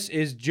 this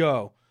is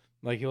Joe."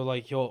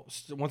 He'll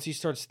once he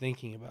starts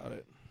thinking about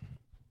it.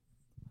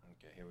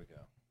 Okay, here we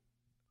go.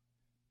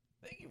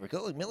 Thank you for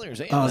calling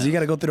Miller's Ale Oh, so you House. got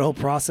to go through the whole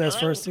process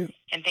Hello, first, too?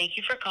 And thank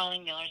you for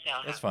calling Miller's Ale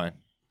That's House. fine.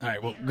 All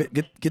right, well,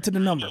 get to the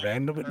number,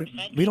 man.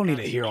 We don't need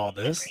to hear all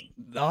this.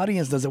 The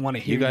audience doesn't want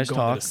to hear You guys going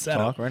through talk, the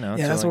setup. talk right now.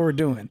 Yeah, that's So, what we're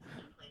doing.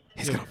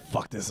 He's going to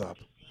fuck this up.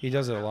 He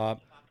does it a lot.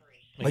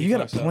 Like, he you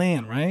got fucks a up.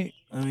 plan, right?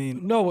 I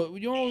mean, No,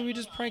 you know, we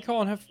just prank call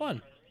and have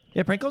fun.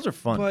 Yeah, prank calls are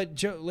fun.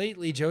 But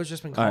lately, Joe's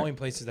just been All right. calling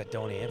places that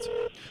don't answer.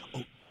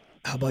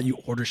 how about you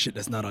order shit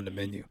that's not on the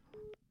menu?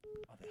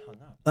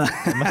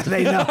 they must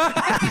They know.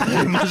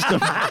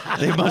 have.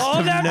 They must All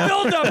have that known.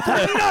 build up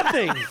for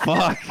nothing.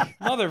 Fuck.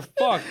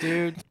 Motherfuck,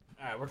 dude.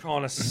 All right, we're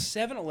calling a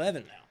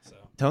 7-Eleven now. So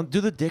Don't do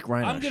the Dick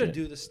Rhino I'm gonna shit.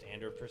 do the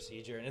standard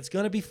procedure, and it's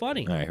gonna be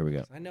funny. All right, here we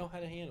go. I know how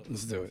to handle it.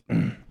 Let's do it.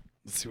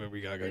 Let's see what we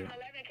got going.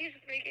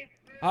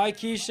 Hi,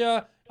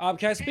 Keisha.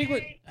 Can I speak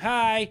with?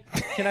 Hi.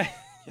 Can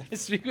I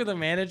speak with a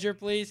manager,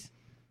 please?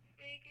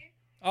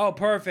 Oh,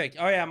 perfect.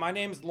 Oh yeah, my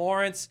name's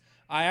Lawrence.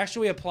 I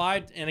actually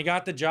applied and I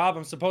got the job.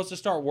 I'm supposed to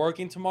start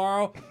working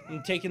tomorrow.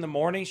 I'm taking the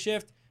morning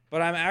shift,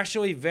 but I'm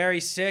actually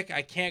very sick.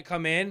 I can't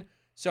come in.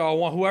 So I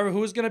want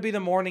who's gonna be the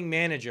morning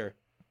manager.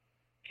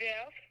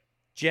 Jeff,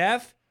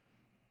 Jeff?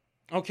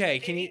 Okay,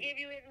 can did you? he give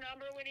you his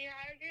number when he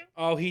hired you?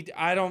 Oh,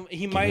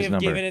 he might his have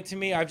number. given it to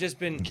me.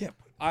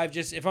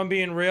 If I'm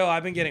being real,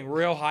 I've been getting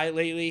real high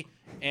lately,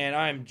 and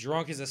I'm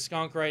drunk as a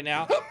skunk right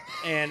now,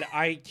 and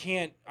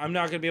I'm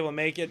not gonna be able to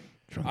make it.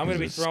 Drunk I'm gonna as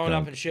be a throwing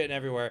up skunk. and shitting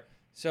everywhere.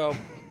 So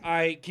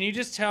can you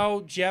just tell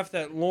Jeff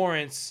that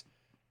Lawrence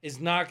is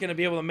not gonna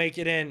be able to make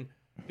it in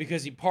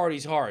because he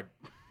parties hard?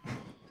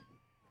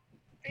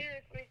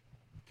 Seriously?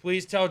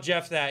 Please tell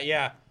Jeff that,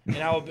 yeah. And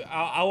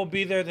I will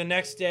be there the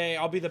next day.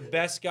 I'll be the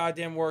best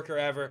goddamn worker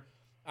ever.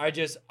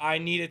 I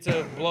needed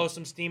to blow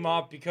some steam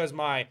off because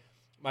my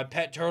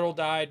pet turtle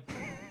died,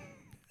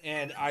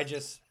 and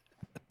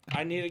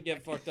I need to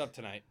get fucked up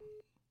tonight.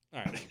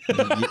 All right.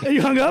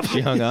 You hung up?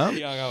 She hung up.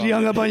 He hung up. She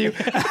hung up on you.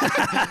 See,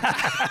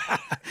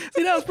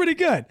 that was pretty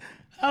good.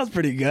 That was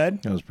pretty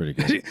good. That was pretty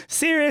good.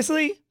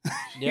 Seriously?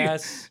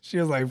 Yes. She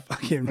was like,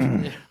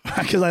 fucking,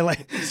 because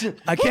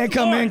I can't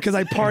come in because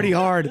I party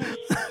hard.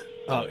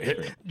 Oh,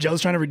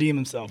 Joe's trying to redeem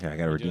himself. Okay, I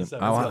gotta redeem.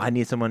 seven. I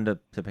need someone to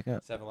pick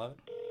up. 7-Eleven.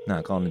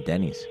 No, call him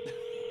Denny's.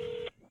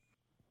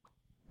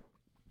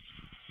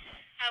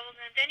 Hi,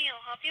 welcome to Denny.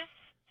 I'll help you.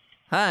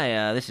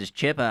 Hi, this is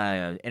Chip.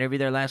 I interviewed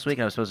there last week,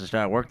 and I was supposed to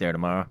start work there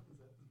tomorrow. Okay,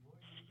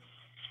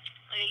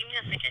 give me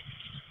a second.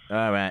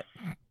 All right.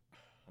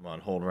 I'm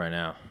on hold right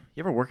now.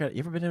 You ever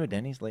been to a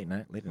Denny's late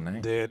at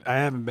night? Dude, I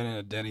haven't been in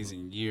a Denny's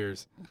in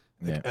years.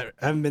 Yeah.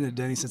 I haven't been to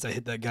Denny's since I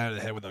hit that guy in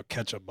the head with a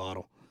ketchup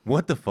bottle.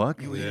 What the fuck?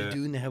 You Yeah. were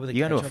doing the head with a You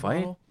got into a ketchup fight?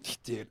 bottle?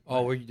 Dude.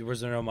 Oh,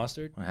 was there no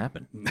mustard? What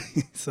happened?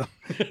 So,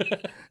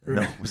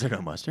 No, was there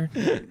no mustard?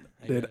 dude,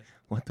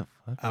 What the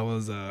fuck? I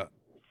was, I'll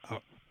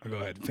go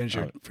ahead. Finish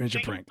your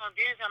prank.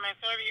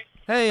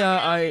 Hey,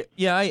 I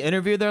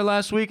interviewed there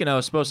last week, and I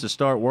was supposed to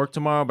start work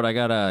tomorrow, but I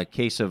got a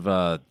case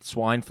of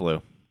swine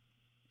flu,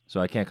 so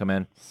I can't come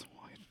in.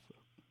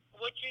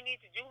 What you need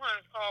to do, hon,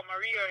 is call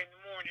Maria in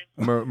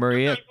the morning.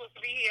 Maria, You're supposed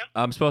to be here.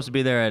 I'm supposed to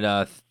be there at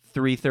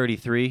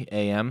 3:33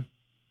 a.m.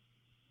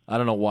 I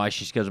don't know why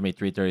she scheduled me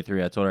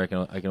 3:33. I told her I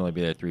can only be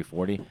there at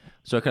 3:40.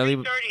 So can I leave?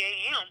 30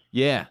 a.m.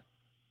 Yeah.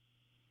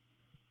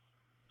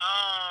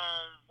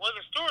 Well,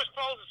 the store is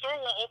closed. The store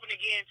won't open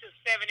again until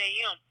 7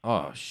 a.m.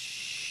 Oh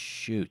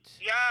shoot.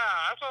 Yeah,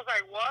 I was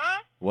like,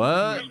 what?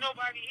 What? There's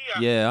nobody here.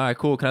 Yeah. All right.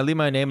 Cool. Can I leave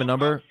my name and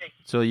number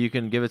so you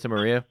can give it to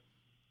Maria?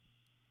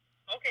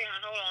 Okay,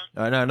 hon, hold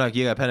on. No.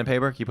 You got pen and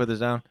paper? Can you put this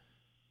down?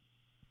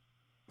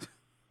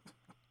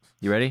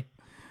 You ready?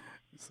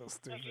 So Just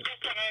stupid. a second, I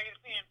gotta get a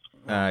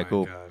pen. All right.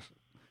 Cool. Gosh.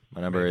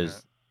 My number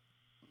is.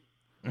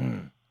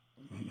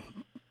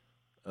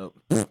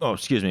 Oh,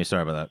 excuse me.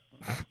 Sorry about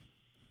that.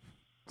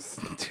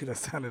 Dude, that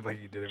sounded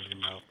like you did it with your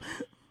mouth.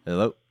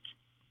 Hello.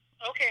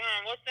 Okay,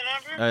 hon, what's the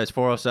number? It's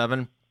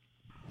 407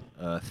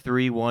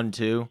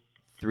 312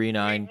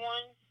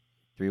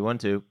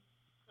 312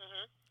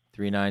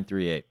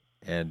 3938.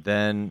 And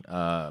then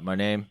my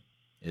name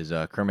is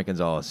Kermit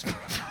Gonzalez.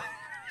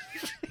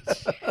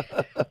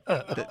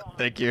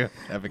 Thank you.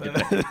 Have a good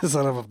day.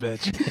 Son of a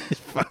bitch.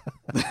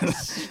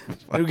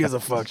 Who gives a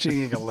fuck?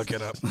 She ain't gonna look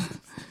it up.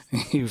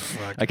 You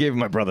fuck. I gave him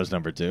my brother's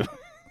number too.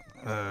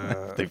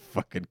 Uh, They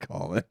fucking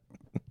call it.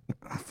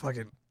 I'm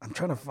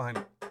trying to find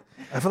it.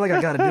 I feel like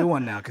I gotta do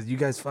one now because you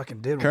guys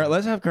fucking did one.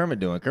 Let's have Kermit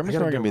do it. Kermit's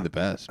gotta probably do gonna be one. the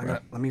best. I Bro.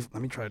 got, let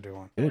me try to do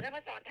one. Good.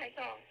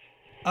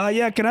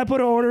 Yeah, can I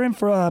put an order in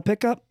for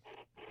pickup?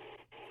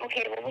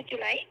 Okay, what would you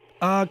like?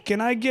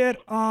 Can I get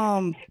 3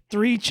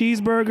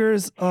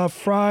 cheeseburgers,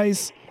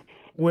 fries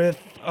with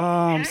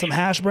some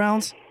hash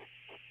browns?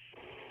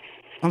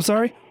 I'm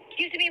sorry?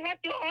 Excuse me, what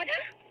you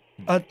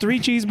order? 3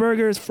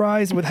 cheeseburgers,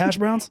 fries with hash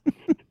browns?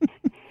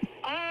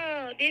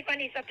 Oh, this one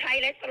is a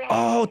Thai restaurant.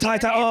 Oh, Thai.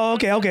 Oh,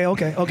 okay.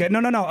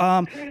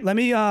 No. Let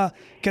me.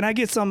 Can I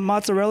get some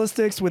mozzarella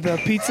sticks with a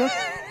pizza?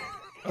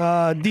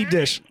 Deep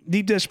dish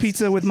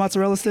pizza with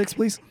mozzarella sticks,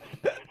 please.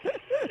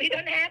 We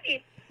don't have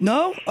it.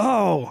 No.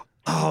 Oh,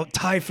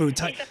 Thai food.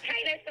 Thai. It's a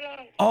Thai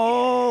restaurant.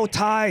 Oh,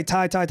 Thai.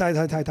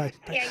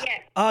 Yeah.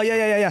 Oh,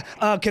 yeah.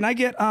 Can I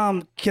get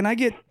carne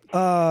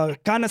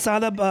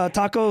asada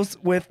tacos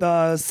with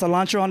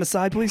cilantro on the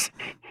side, please?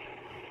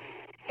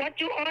 What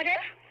you order?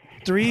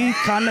 3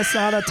 carne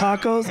asada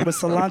tacos with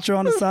cilantro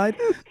on the side.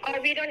 Oh,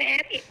 we don't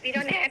have it. We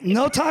don't have it.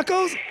 No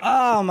tacos?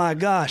 Oh my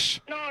gosh.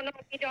 No,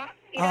 we don't.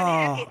 We don't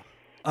have it.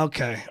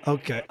 Okay.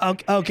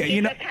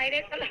 You know, It's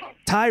a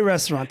Thai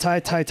restaurant. Thai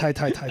restaurant.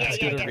 Thai. Yeah.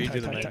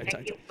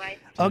 Thank you. Bye.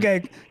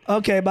 Okay.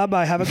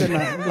 Bye. Have a good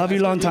night. Love you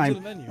long To the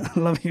time. menu.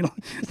 Love you.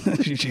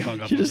 She hung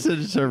up. You just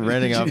started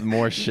ranting off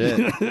more shit.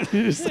 She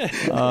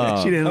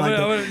didn't like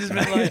I would that. have just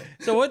been like,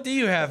 so what do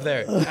you have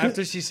there?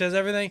 After she says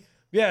everything,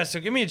 yeah, so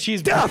give me a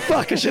cheeseburger. Ah,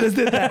 fuck! I should have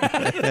did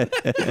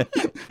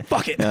that.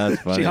 Fuck it. Yeah,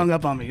 that's funny. She hung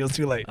up on me. It was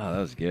too late. Oh, that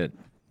was good.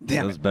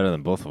 Damn That was better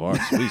than both of ours.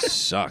 We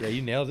suck. Yeah,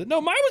 you nailed it.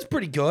 No, mine was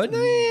pretty good.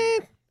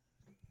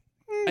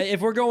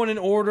 If we're going in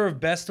order of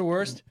best to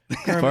worst,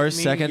 Kermit, First,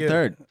 me, second, you.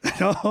 third.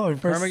 No, Kermit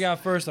first, got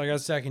first, I got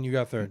second, you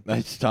got third.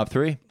 That's top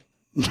 3.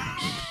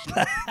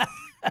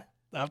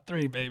 top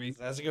 3, baby.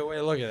 That's a good way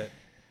to look at it.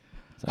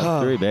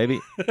 Top 3, baby.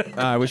 All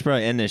right, we should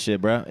probably end this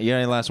shit, bro. You got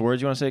any last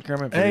words you want to say,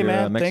 Kermit? For Hey your,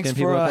 man, Mexican thanks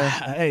people for. out there?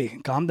 Hey,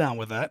 calm down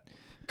with that,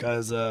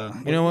 cause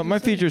You know what? My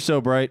future's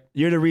so bright.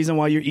 you're the reason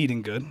why you're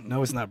eating good.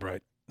 No, it's not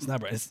bright. It's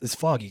not bright. It's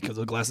foggy because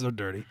the glasses are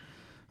dirty.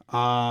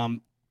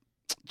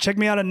 Check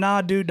me out at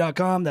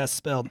nahdude.com. That's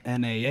spelled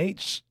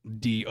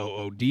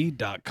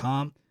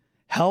NAHDOOD.com.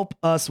 Help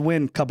us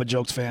win, Cup of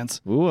Jokes fans.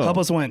 Whoa. Help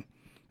us win.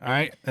 All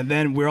right, and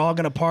then we're all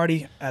gonna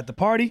party at the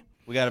party.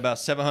 We got about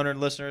 700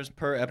 listeners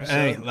per episode.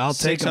 Hey, I'll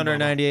take 'em,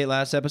 698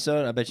 last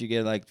episode. I bet you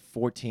get like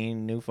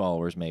 14 new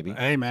followers, maybe.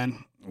 Hey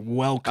man,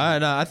 welcome.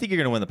 No, I think you're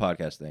gonna win the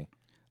podcast thing.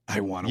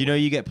 I want to. You know,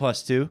 you get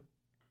 +2.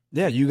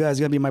 Yeah, you guys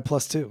gotta be my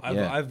 +2.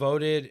 I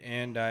voted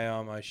and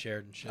I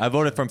shared and shit. I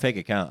voted from fake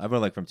account. I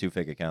voted like from 2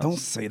 fake accounts. Don't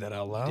say that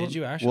out loud. Did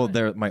you actually? Well,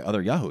 they're my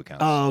other Yahoo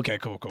accounts. Oh, okay,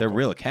 cool. They're cool.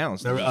 real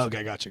accounts. They're just,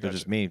 Okay, gotcha. They're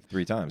just me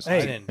 3 times.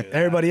 Hey, didn't do that.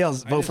 everybody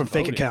else I vote just from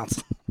fake voted.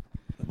 accounts.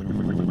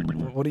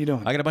 What are you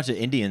doing? I got a bunch of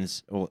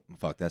Indians. Well,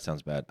 fuck, that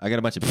sounds bad. I got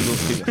a bunch of people.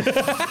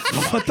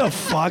 What the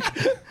fuck?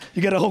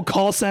 You got a whole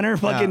call center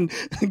fucking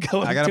I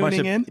got a bunch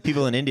tuning in? of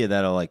people in India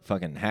that'll like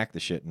fucking hack the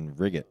shit and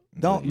rig it.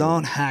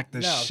 Don't hack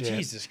this No, shit.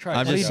 Jesus Christ.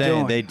 I'm What are just you saying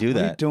doing? they do What are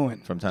you that doing?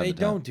 from time They to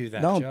time. don't do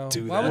that, Don't Joe.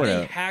 do Why that. would they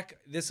Whatever. hack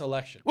this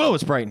election? Whoa,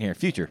 it's bright in here.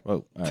 Future.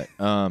 Whoa. All right.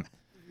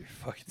 You're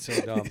fucking so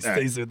dumb.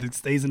 It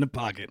stays in the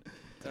pocket.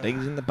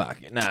 Things in the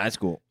pocket. Nah, that's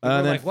cool. People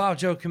are then, like, wow,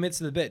 Joe commits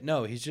to the bit.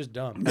 No, he's just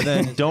dumb. and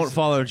then don't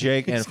follow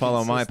Jake and He's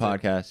follow my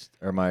consistent. podcast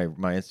or my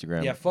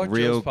Instagram. Yeah, fuck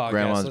Real Joe's podcast.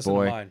 Grandma's Listen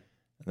Boy. to mine.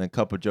 And then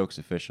Cup of Jokes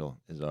Official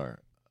is our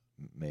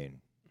main.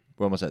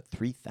 We're almost at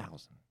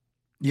 3,000.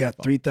 Yeah,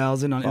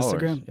 3,000 on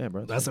Followers. Instagram. Yeah,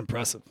 bro. That's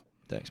impressive.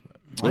 Thanks, bro.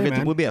 Hey,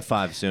 We'll man. be at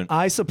 5 soon.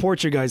 I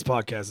support your guys'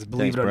 podcasts,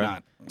 believe Thanks, it or bro.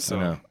 not. I So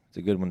know. It's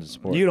a good one to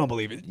support. you don't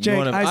believe it, You Jake.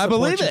 wanna- I I support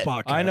believe your it.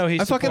 podcast. I know he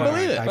I fucking supports-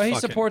 believe it. But he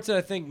fucking- supports it,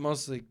 I think,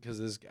 mostly because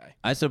this guy.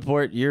 I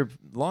support your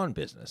lawn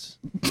business.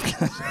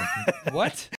 What?